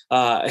 13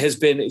 he's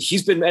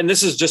been, and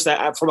this is just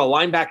from a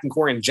linebacking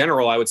core in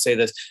general, I would say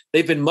this,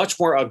 they've been much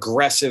more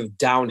aggressive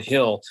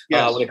downhill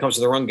when it comes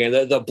to the run game.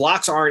 The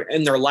blocks aren't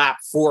in their lap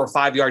 4 or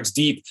 5 yards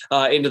deep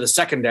into the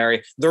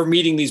secondary. They're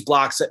meeting these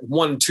blocks at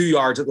 1-2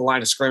 yards at the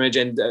line of scrimmage,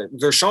 and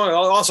they're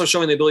also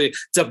showing the ability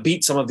to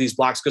beat some of these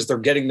blocks because they're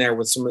getting there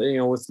with some,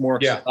 with more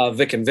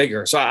Vic and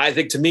vigor. So I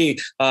think to me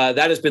that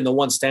has been the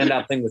one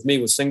standout thing with me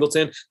with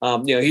Singleton.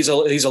 He's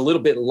a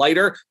little bit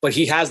lighter, but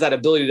he has that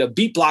ability to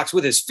beat blocks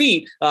with his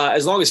feet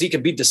as long as he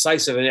can be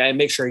decisive and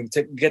make sure he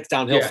gets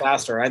downhill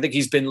faster. I think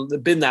he's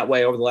been that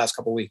way over the last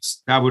couple of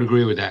weeks. I would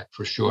agree with that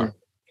for sure.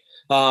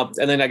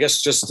 And then I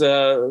guess just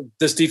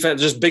this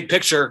defense, just big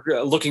picture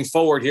looking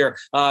forward here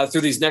through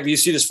these next, you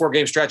see this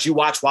 4-game stretch, you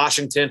watch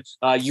Washington,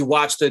 you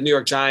watch the New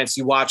York Giants,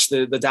 you watch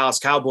the Dallas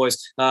Cowboys,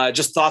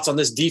 just thoughts on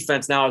this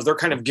defense now as they're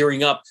kind of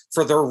gearing up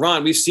for their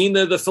run. We've seen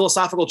the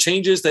philosophical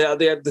changes,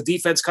 the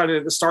defense kind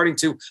of starting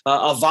to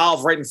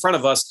evolve right in front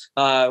of us.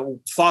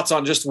 Thoughts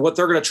on just what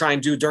they're going to try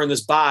and do during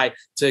this bye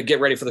to get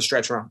ready for the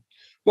stretch run.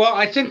 Well,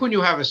 I think when you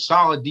have a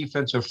solid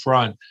defensive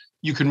front,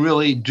 you can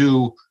really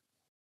do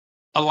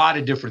a lot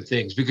of different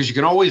things because you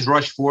can always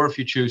rush 4 if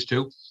you choose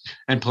to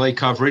and play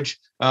coverage.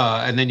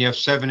 And then you have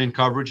 7 in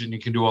coverage and you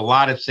can do a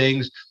lot of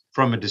things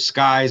from a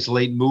disguise,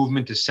 late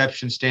movement,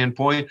 deception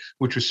standpoint,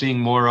 which we're seeing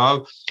more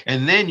of.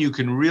 And then you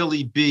can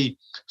really be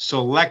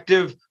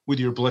selective with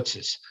your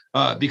blitzes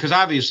because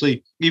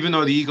obviously, even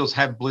though the Eagles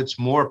have blitzed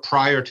more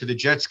prior to the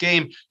Jets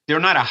game, they're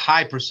not a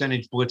high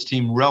percentage blitz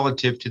team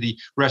relative to the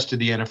rest of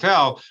the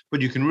NFL, but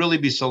you can really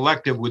be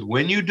selective with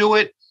when you do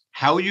it,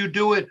 how you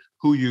do it,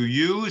 who you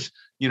use,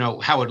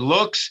 how it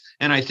looks.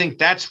 And I think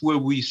that's where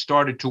we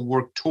started to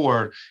work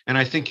toward. And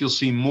I think you'll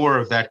see more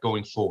of that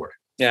going forward.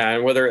 Yeah,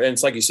 and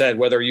it's like you said,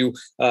 whether you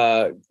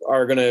are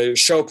going to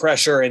show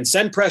pressure and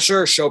send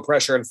pressure, show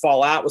pressure and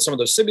fall out with some of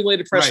those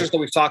simulated pressures that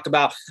we've talked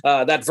about,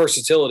 that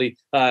versatility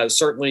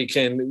certainly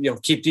can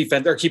keep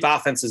defense or keep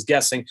offenses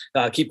guessing,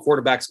 keep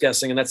quarterbacks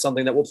guessing, and that's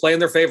something that will play in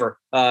their favor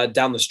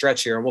down the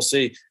stretch here. And we'll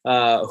see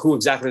who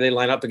exactly they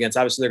line up against.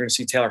 Obviously, they're going to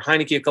see Taylor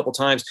Heineke a couple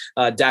times,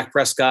 Dak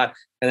Prescott.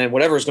 And then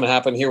whatever is going to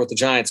happen here with the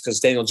Giants, because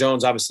Daniel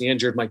Jones obviously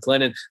injured, Mike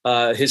Glennon,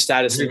 his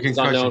status is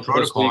unknown for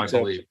this week. I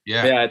believe.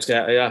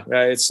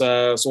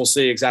 So we'll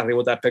see exactly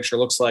what that picture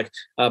looks like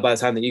by the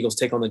time the Eagles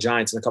take on the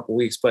Giants in a couple of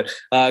weeks. But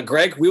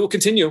Greg, we will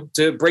continue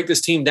to break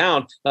this team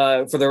down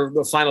for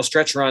the final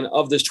stretch run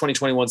of this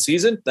 2021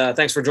 season.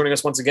 Thanks for joining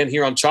us once again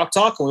here on Chalk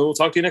Talk, and we will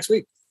talk to you next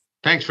week.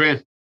 Thanks,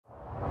 Fran.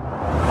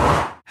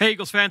 Hey,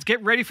 Eagles fans,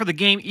 get ready for the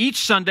game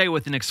each Sunday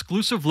with an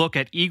exclusive look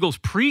at Eagles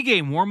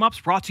pregame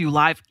warm-ups brought to you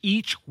live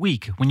each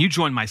week when you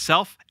join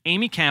myself,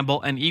 Amy Campbell,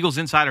 and Eagles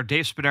insider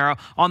Dave Spadaro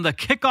on the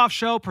Kickoff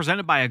Show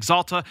presented by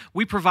Exalta.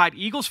 We provide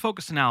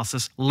Eagles-focused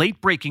analysis,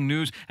 late-breaking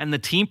news, and the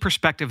team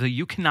perspective that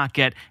you cannot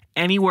get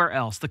anywhere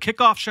else. The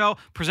Kickoff Show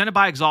presented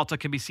by Exalta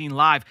can be seen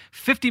live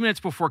 50 minutes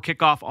before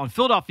kickoff on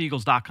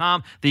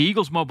PhiladelphiaEagles.com, the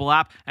Eagles mobile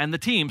app, and the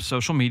team's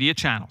social media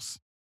channels.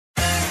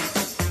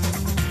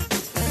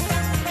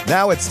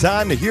 Now it's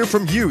time to hear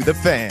from you, the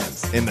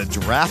fans, in the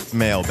Draft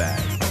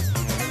Mailbag.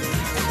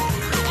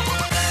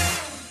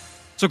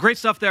 So great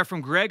stuff there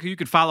from Greg, who you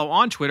can follow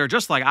on Twitter,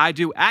 just like I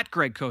do, at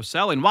Greg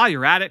Cosell. And while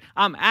you're at it,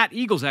 I'm at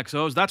Eagles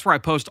XOs. That's where I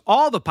post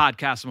all the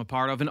podcasts I'm a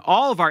part of and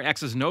all of our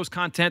X's and O's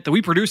content that we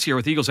produce here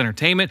with Eagles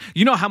Entertainment.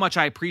 You know how much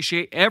I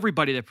appreciate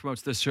everybody that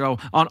promotes this show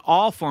on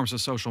all forms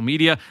of social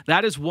media.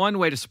 That is one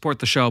way to support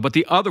the show. But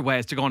the other way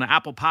is to go on to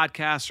Apple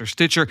Podcasts or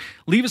Stitcher,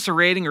 leave us a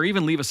rating or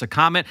even leave us a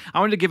comment. I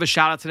wanted to give a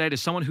shout out today to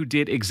someone who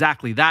did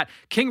exactly that.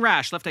 King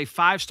Rash left a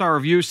 5-star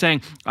review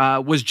saying,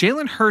 was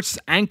Jalen Hurts'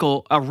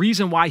 ankle a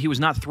reason why he was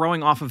not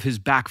throwing off of his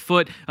back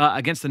foot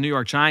against the New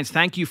York Giants?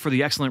 Thank you for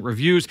the excellent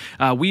reviews.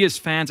 We as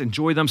fans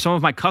enjoy them. Some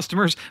of my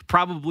customers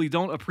probably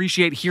don't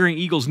appreciate hearing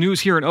Eagles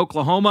news here in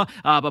Oklahoma,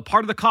 but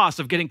part of the cost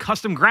of getting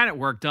custom granite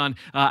work done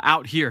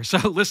out here. So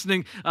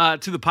listening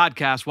to the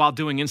podcast while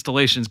doing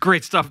installations,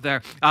 great stuff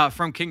there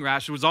from King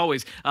Rash, who was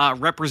always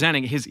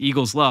representing his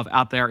Eagles love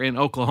out there in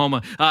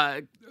Oklahoma.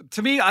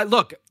 To me, I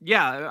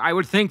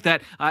would think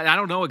that I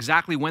don't know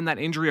exactly when that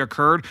injury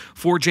occurred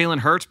for Jalen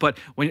Hurts, but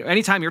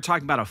anytime you're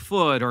talking about a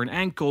foot or an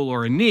ankle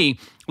or a knee,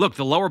 look,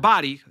 the lower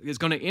body is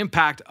going to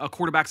impact a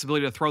quarterback's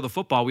ability to throw the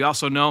football. We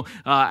also know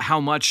how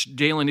much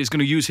Jalen is going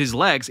to use his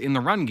legs in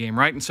the run game,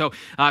 right? And so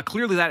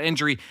clearly that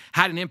injury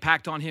had an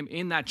impact on him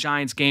in that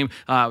Giants game.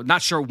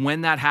 Not sure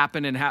when that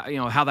happened and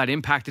how that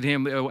impacted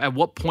him, at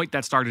what point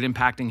that started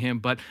impacting him,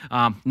 but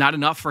not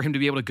enough for him to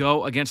be able to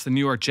go against the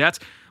New York Jets.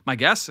 My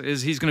guess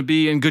is he's going to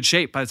be in good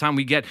shape by the time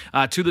we get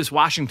to this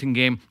Washington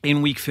game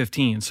in Week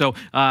 15. So,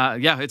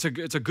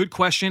 it's a good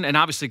question, and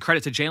obviously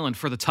credit to Jalen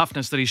for the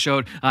toughness that he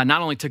showed,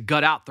 not only to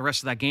gut out the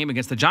rest of that game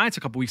against the Giants a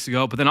couple weeks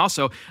ago, but then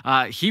also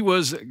he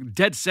was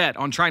dead set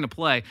on trying to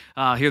play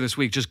here this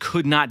week, just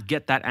could not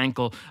get that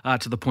ankle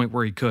to the point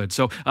where he could.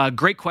 So,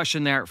 great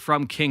question there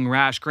from King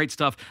Rash. Great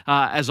stuff,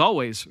 as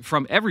always,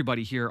 from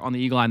everybody here on the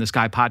Eagle Eye in the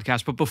Sky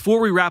podcast. But before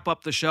we wrap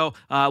up the show,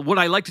 what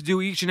I like to do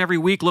each and every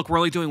week, look, we're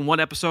only doing one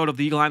episode of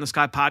the Eagle Eye in the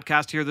Sky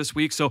podcast here this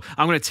week, so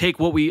I'm going to take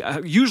what we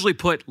usually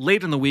put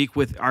late in the week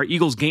with our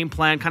Eagles game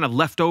plan, kind of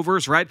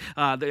leftovers, right?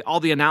 All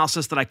the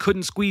analysis that I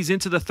couldn't squeeze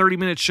into the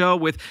 30-minute show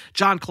with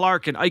John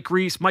Clark and Ike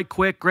Reese, Mike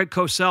Quick, Greg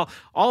Cosell,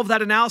 all of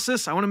that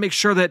analysis, I want to make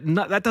sure that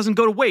that doesn't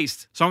go to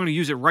waste, so I'm going to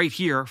use it right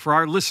here for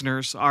our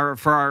listeners,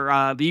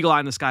 the Eagle Eye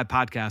in the Sky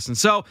podcast. And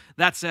so,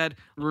 that said,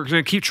 we're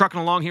going to keep trucking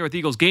along here with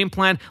Eagles game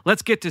plan.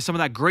 Let's get to some of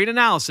that great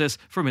analysis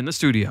from in the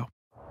studio.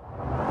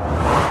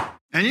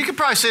 And you could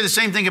probably say the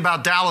same thing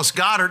about Dallas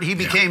Goedert. He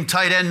became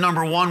tight end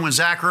number one when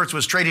Zach Ertz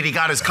was traded. He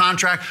got his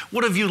contract.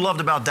 What have you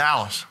loved about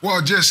Dallas? Well,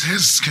 just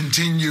his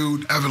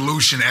continued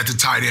evolution at the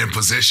tight end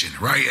position,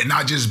 right? And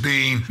not just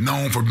being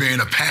known for being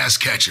a pass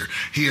catcher.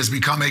 He has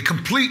become a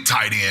complete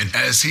tight end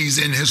as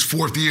he's in his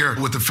fourth year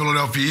with the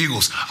Philadelphia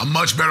Eagles. A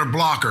much better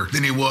blocker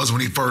than he was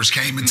when he first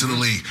came into the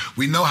league.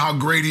 We know how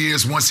great he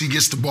is once he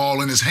gets the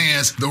ball in his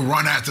hands, the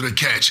run after the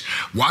catch.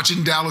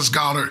 Watching Dallas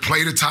Goedert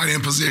play the tight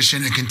end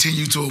position and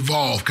continue to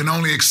evolve can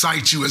only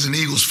excite you as an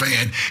Eagles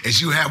fan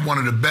as you have one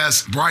of the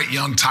best bright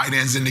young tight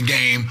ends in the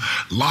game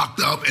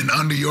locked up and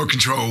under your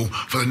control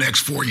for the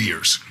next 4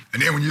 years.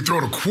 And then when you throw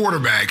the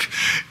quarterback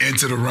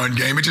into the run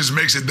game, it just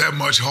makes it that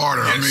much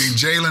harder. Yes. I mean,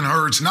 Jalen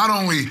Hurts, not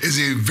only is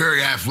he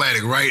very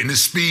athletic, right, and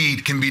his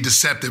speed can be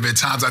deceptive at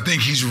times. I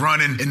think he's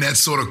running in that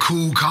sort of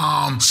cool,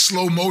 calm,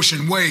 slow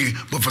motion way,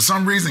 but for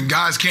some reason,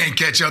 guys can't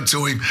catch up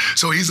to him.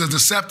 So he's a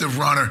deceptive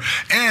runner.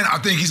 And I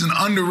think he's an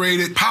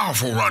underrated,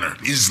 powerful runner.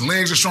 His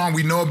legs are strong.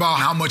 We know about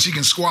how much he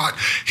can squat.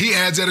 He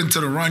adds that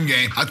into the run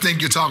game. I think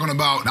you're talking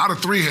about not a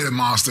three-headed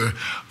monster,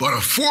 but a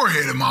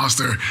four-headed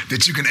monster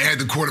that you can add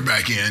the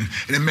quarterback in,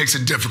 and it makes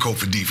it difficult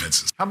for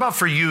defenses. How about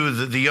for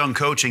you, the young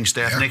coaching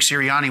staff? Nick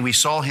Sirianni, we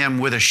saw him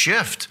with a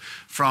shift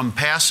from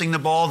passing the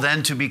ball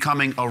then to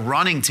becoming a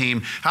running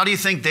team. How do you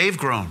think they've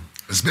grown?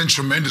 It's been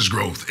tremendous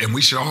growth, and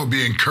we should all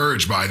be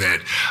encouraged by that.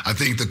 I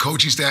think the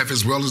coaching staff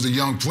as well as the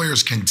young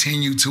players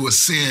continue to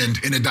ascend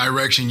in the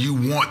direction you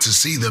want to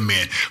see them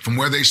in. From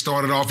where they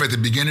started off at the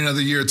beginning of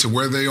the year to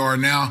where they are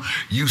now,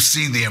 you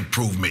see the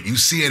improvement. You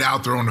see it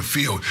out there on the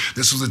field.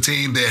 This was a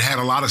team that had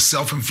a lot of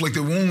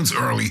self-inflicted wounds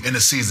early in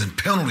the season,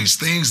 penalties,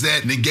 things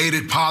that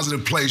negated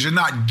positive plays. You're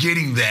not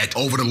getting that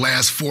over the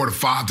last 4 to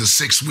 5 to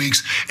 6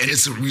 weeks, and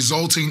it's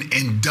resulting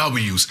in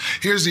W's.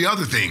 Here's the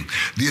other thing,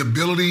 the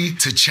ability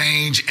to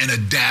change and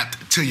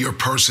adapt to your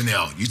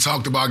personnel. You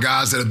talked about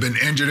guys that have been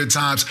injured at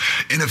times,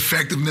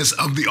 ineffectiveness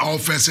of the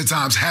offense at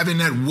times, having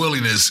that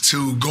willingness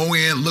to go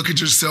in, look at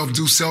yourself,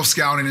 do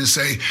self-scouting and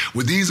say,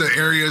 well, these are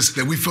areas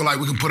that we feel like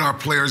we can put our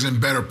players in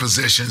better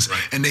positions.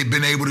 Right. And they've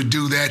been able to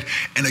do that.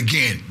 And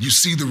again, you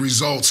see the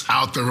results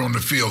out there on the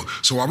field.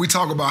 So while we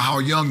talk about how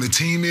young the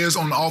team is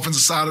on the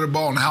offensive side of the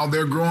ball and how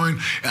they're growing,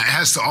 it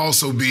has to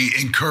also be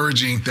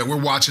encouraging that we're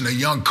watching a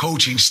young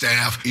coaching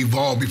staff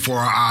evolve before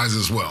our eyes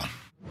as well.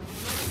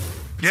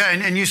 Yeah,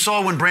 and you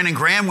saw when Brandon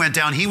Graham went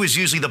down, he was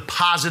usually the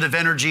positive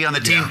energy on the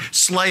team. Yeah.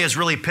 Slay has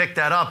really picked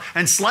that up.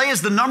 And Slay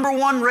is the number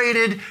 1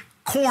 rated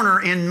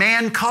corner in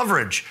man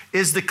coverage.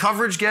 Is the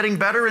coverage getting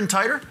better and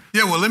tighter?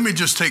 Yeah, well, let me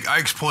just take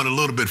Ike's point a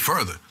little bit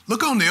further.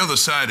 Look on the other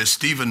side at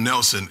Steven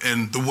Nelson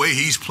and the way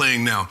he's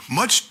playing now.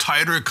 Much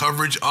tighter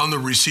coverage on the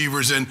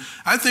receivers. And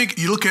I think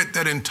you look at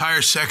that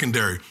entire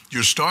secondary,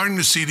 you're starting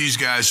to see these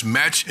guys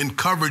match in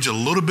coverage a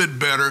little bit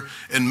better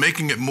and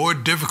making it more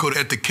difficult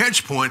at the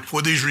catch point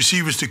for these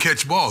receivers to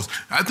catch balls.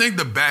 I think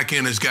the back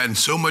end has gotten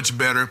so much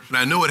better, and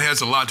I know it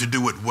has a lot to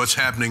do with what's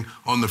happening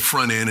on the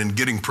front end and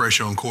getting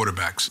pressure on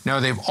quarterbacks. Now,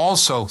 they've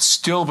also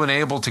still been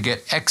able to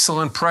get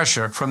excellent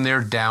pressure from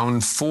their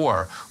down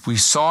 4. We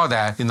saw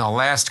that in the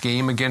last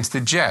game against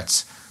the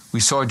Jets. We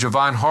saw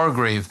Javon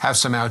Hargrave have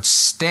some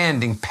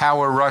outstanding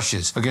power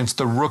rushes against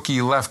the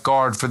rookie left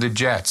guard for the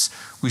Jets.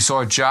 We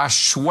saw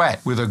Josh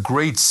Sweat with a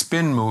great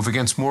spin move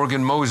against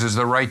Morgan Moses,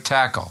 the right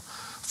tackle.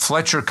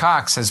 Fletcher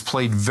Cox has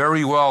played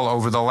very well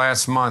over the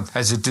last month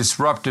as a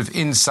disruptive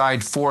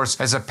inside force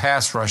as a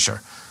pass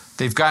rusher.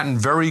 They've gotten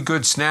very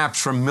good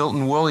snaps from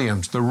Milton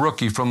Williams, the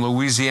rookie from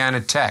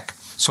Louisiana Tech.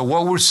 So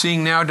what we're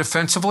seeing now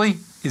defensively,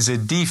 is a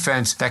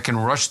defense that can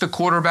rush the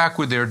quarterback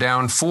with their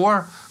down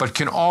 4, but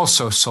can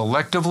also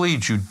selectively,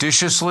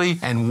 judiciously,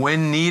 and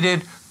when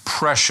needed,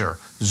 pressure.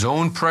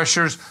 Zone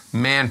pressures,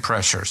 man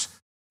pressures.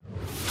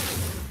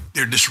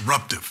 They're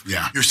disruptive.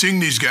 Yeah. You're seeing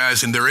these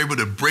guys, and they're able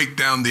to break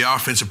down the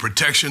offensive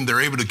protection.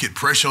 They're able to get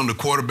pressure on the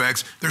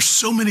quarterbacks. There's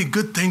so many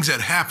good things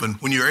that happen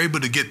when you're able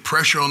to get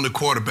pressure on the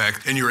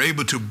quarterback and you're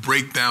able to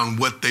break down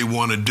what they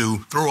want to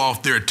do, throw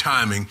off their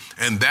timing,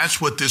 and that's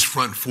what this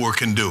front 4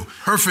 can do.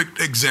 Perfect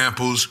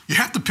examples. You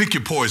have to pick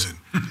your poison.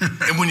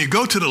 And when you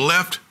go to the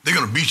left, they're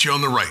going to beat you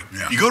on the right.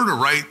 Yeah. You go to the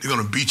right, they're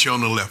going to beat you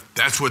on the left.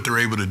 That's what they're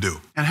able to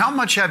do. And how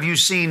much have you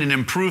seen an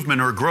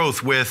improvement or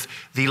growth with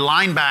the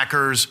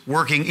linebackers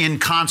working in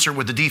concert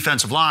with the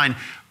defensive line,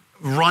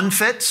 run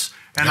fits,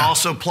 and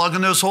also plugging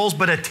those holes,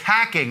 but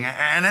attacking?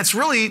 And it's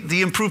really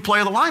the improved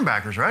play of the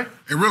linebackers, right?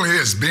 It really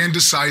is. Being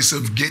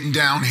decisive, getting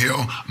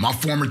downhill. My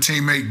former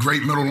teammate,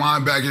 great middle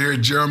linebacker here,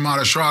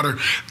 Jeremiah Schroeder,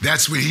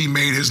 that's what he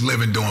made his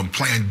living doing,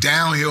 playing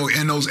downhill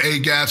in those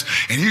A-gaps.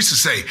 And he used to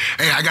say,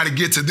 hey, I got to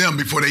get to them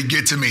before they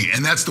get to me.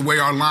 And that's the way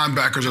our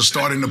linebackers are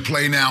starting to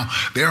play now.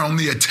 They're on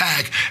the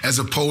attack as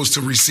opposed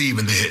to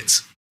receiving the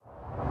hits.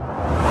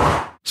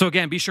 So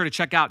again, be sure to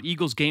check out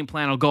Eagles Game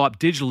Plan. It'll go up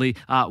digitally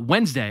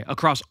Wednesday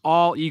across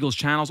all Eagles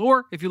channels,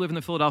 or if you live in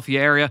the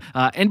Philadelphia area,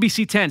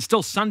 NBC 10,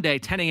 still Sunday,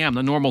 10 a.m.,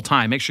 the normal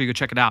time. Make sure you go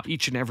check it out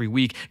each and every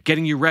week,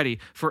 getting you ready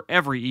for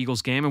every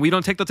Eagles game. And we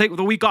don't take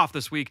the week off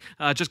this week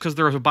just because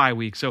there was a bye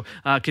week. So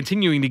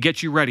continuing to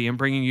get you ready and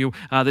bringing you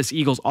this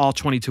Eagles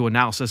All-22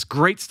 analysis.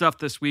 Great stuff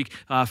this week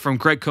from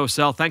Greg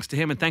Cosell. Thanks to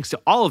him, and thanks to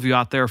all of you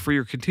out there for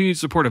your continued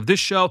support of this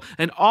show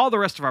and all the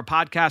rest of our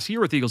podcasts here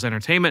with Eagles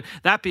Entertainment.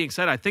 That being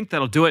said, I think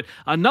that'll do it.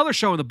 Another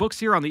show in the books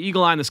here on the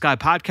Eagle Eye in the Sky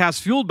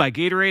podcast, fueled by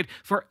Gatorade.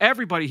 For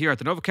everybody here at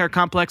the NovaCare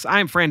Complex, I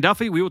am Fran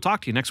Duffy. We will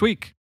talk to you next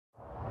week.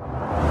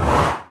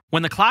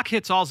 When the clock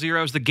hits all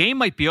zeros, the game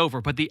might be over,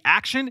 but the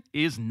action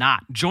is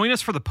not. Join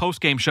us for the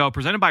post-game show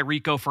presented by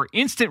Rico for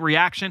instant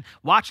reaction.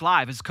 Watch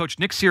live as Coach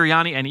Nick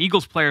Sirianni and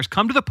Eagles players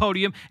come to the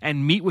podium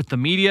and meet with the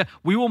media.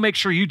 We will make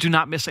sure you do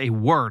not miss a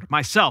word.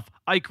 Myself,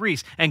 Ike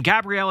Reese, and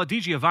Gabriella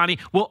DiGiovanni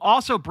will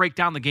also break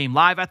down the game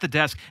live at the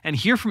desk and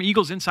hear from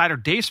Eagles insider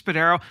Dave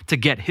Spadaro to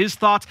get his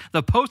thoughts.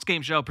 The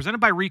post-game show presented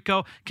by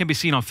Rico can be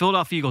seen on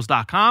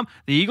PhiladelphiaEagles.com,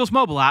 the Eagles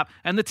mobile app,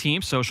 and the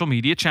team's social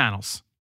media channels.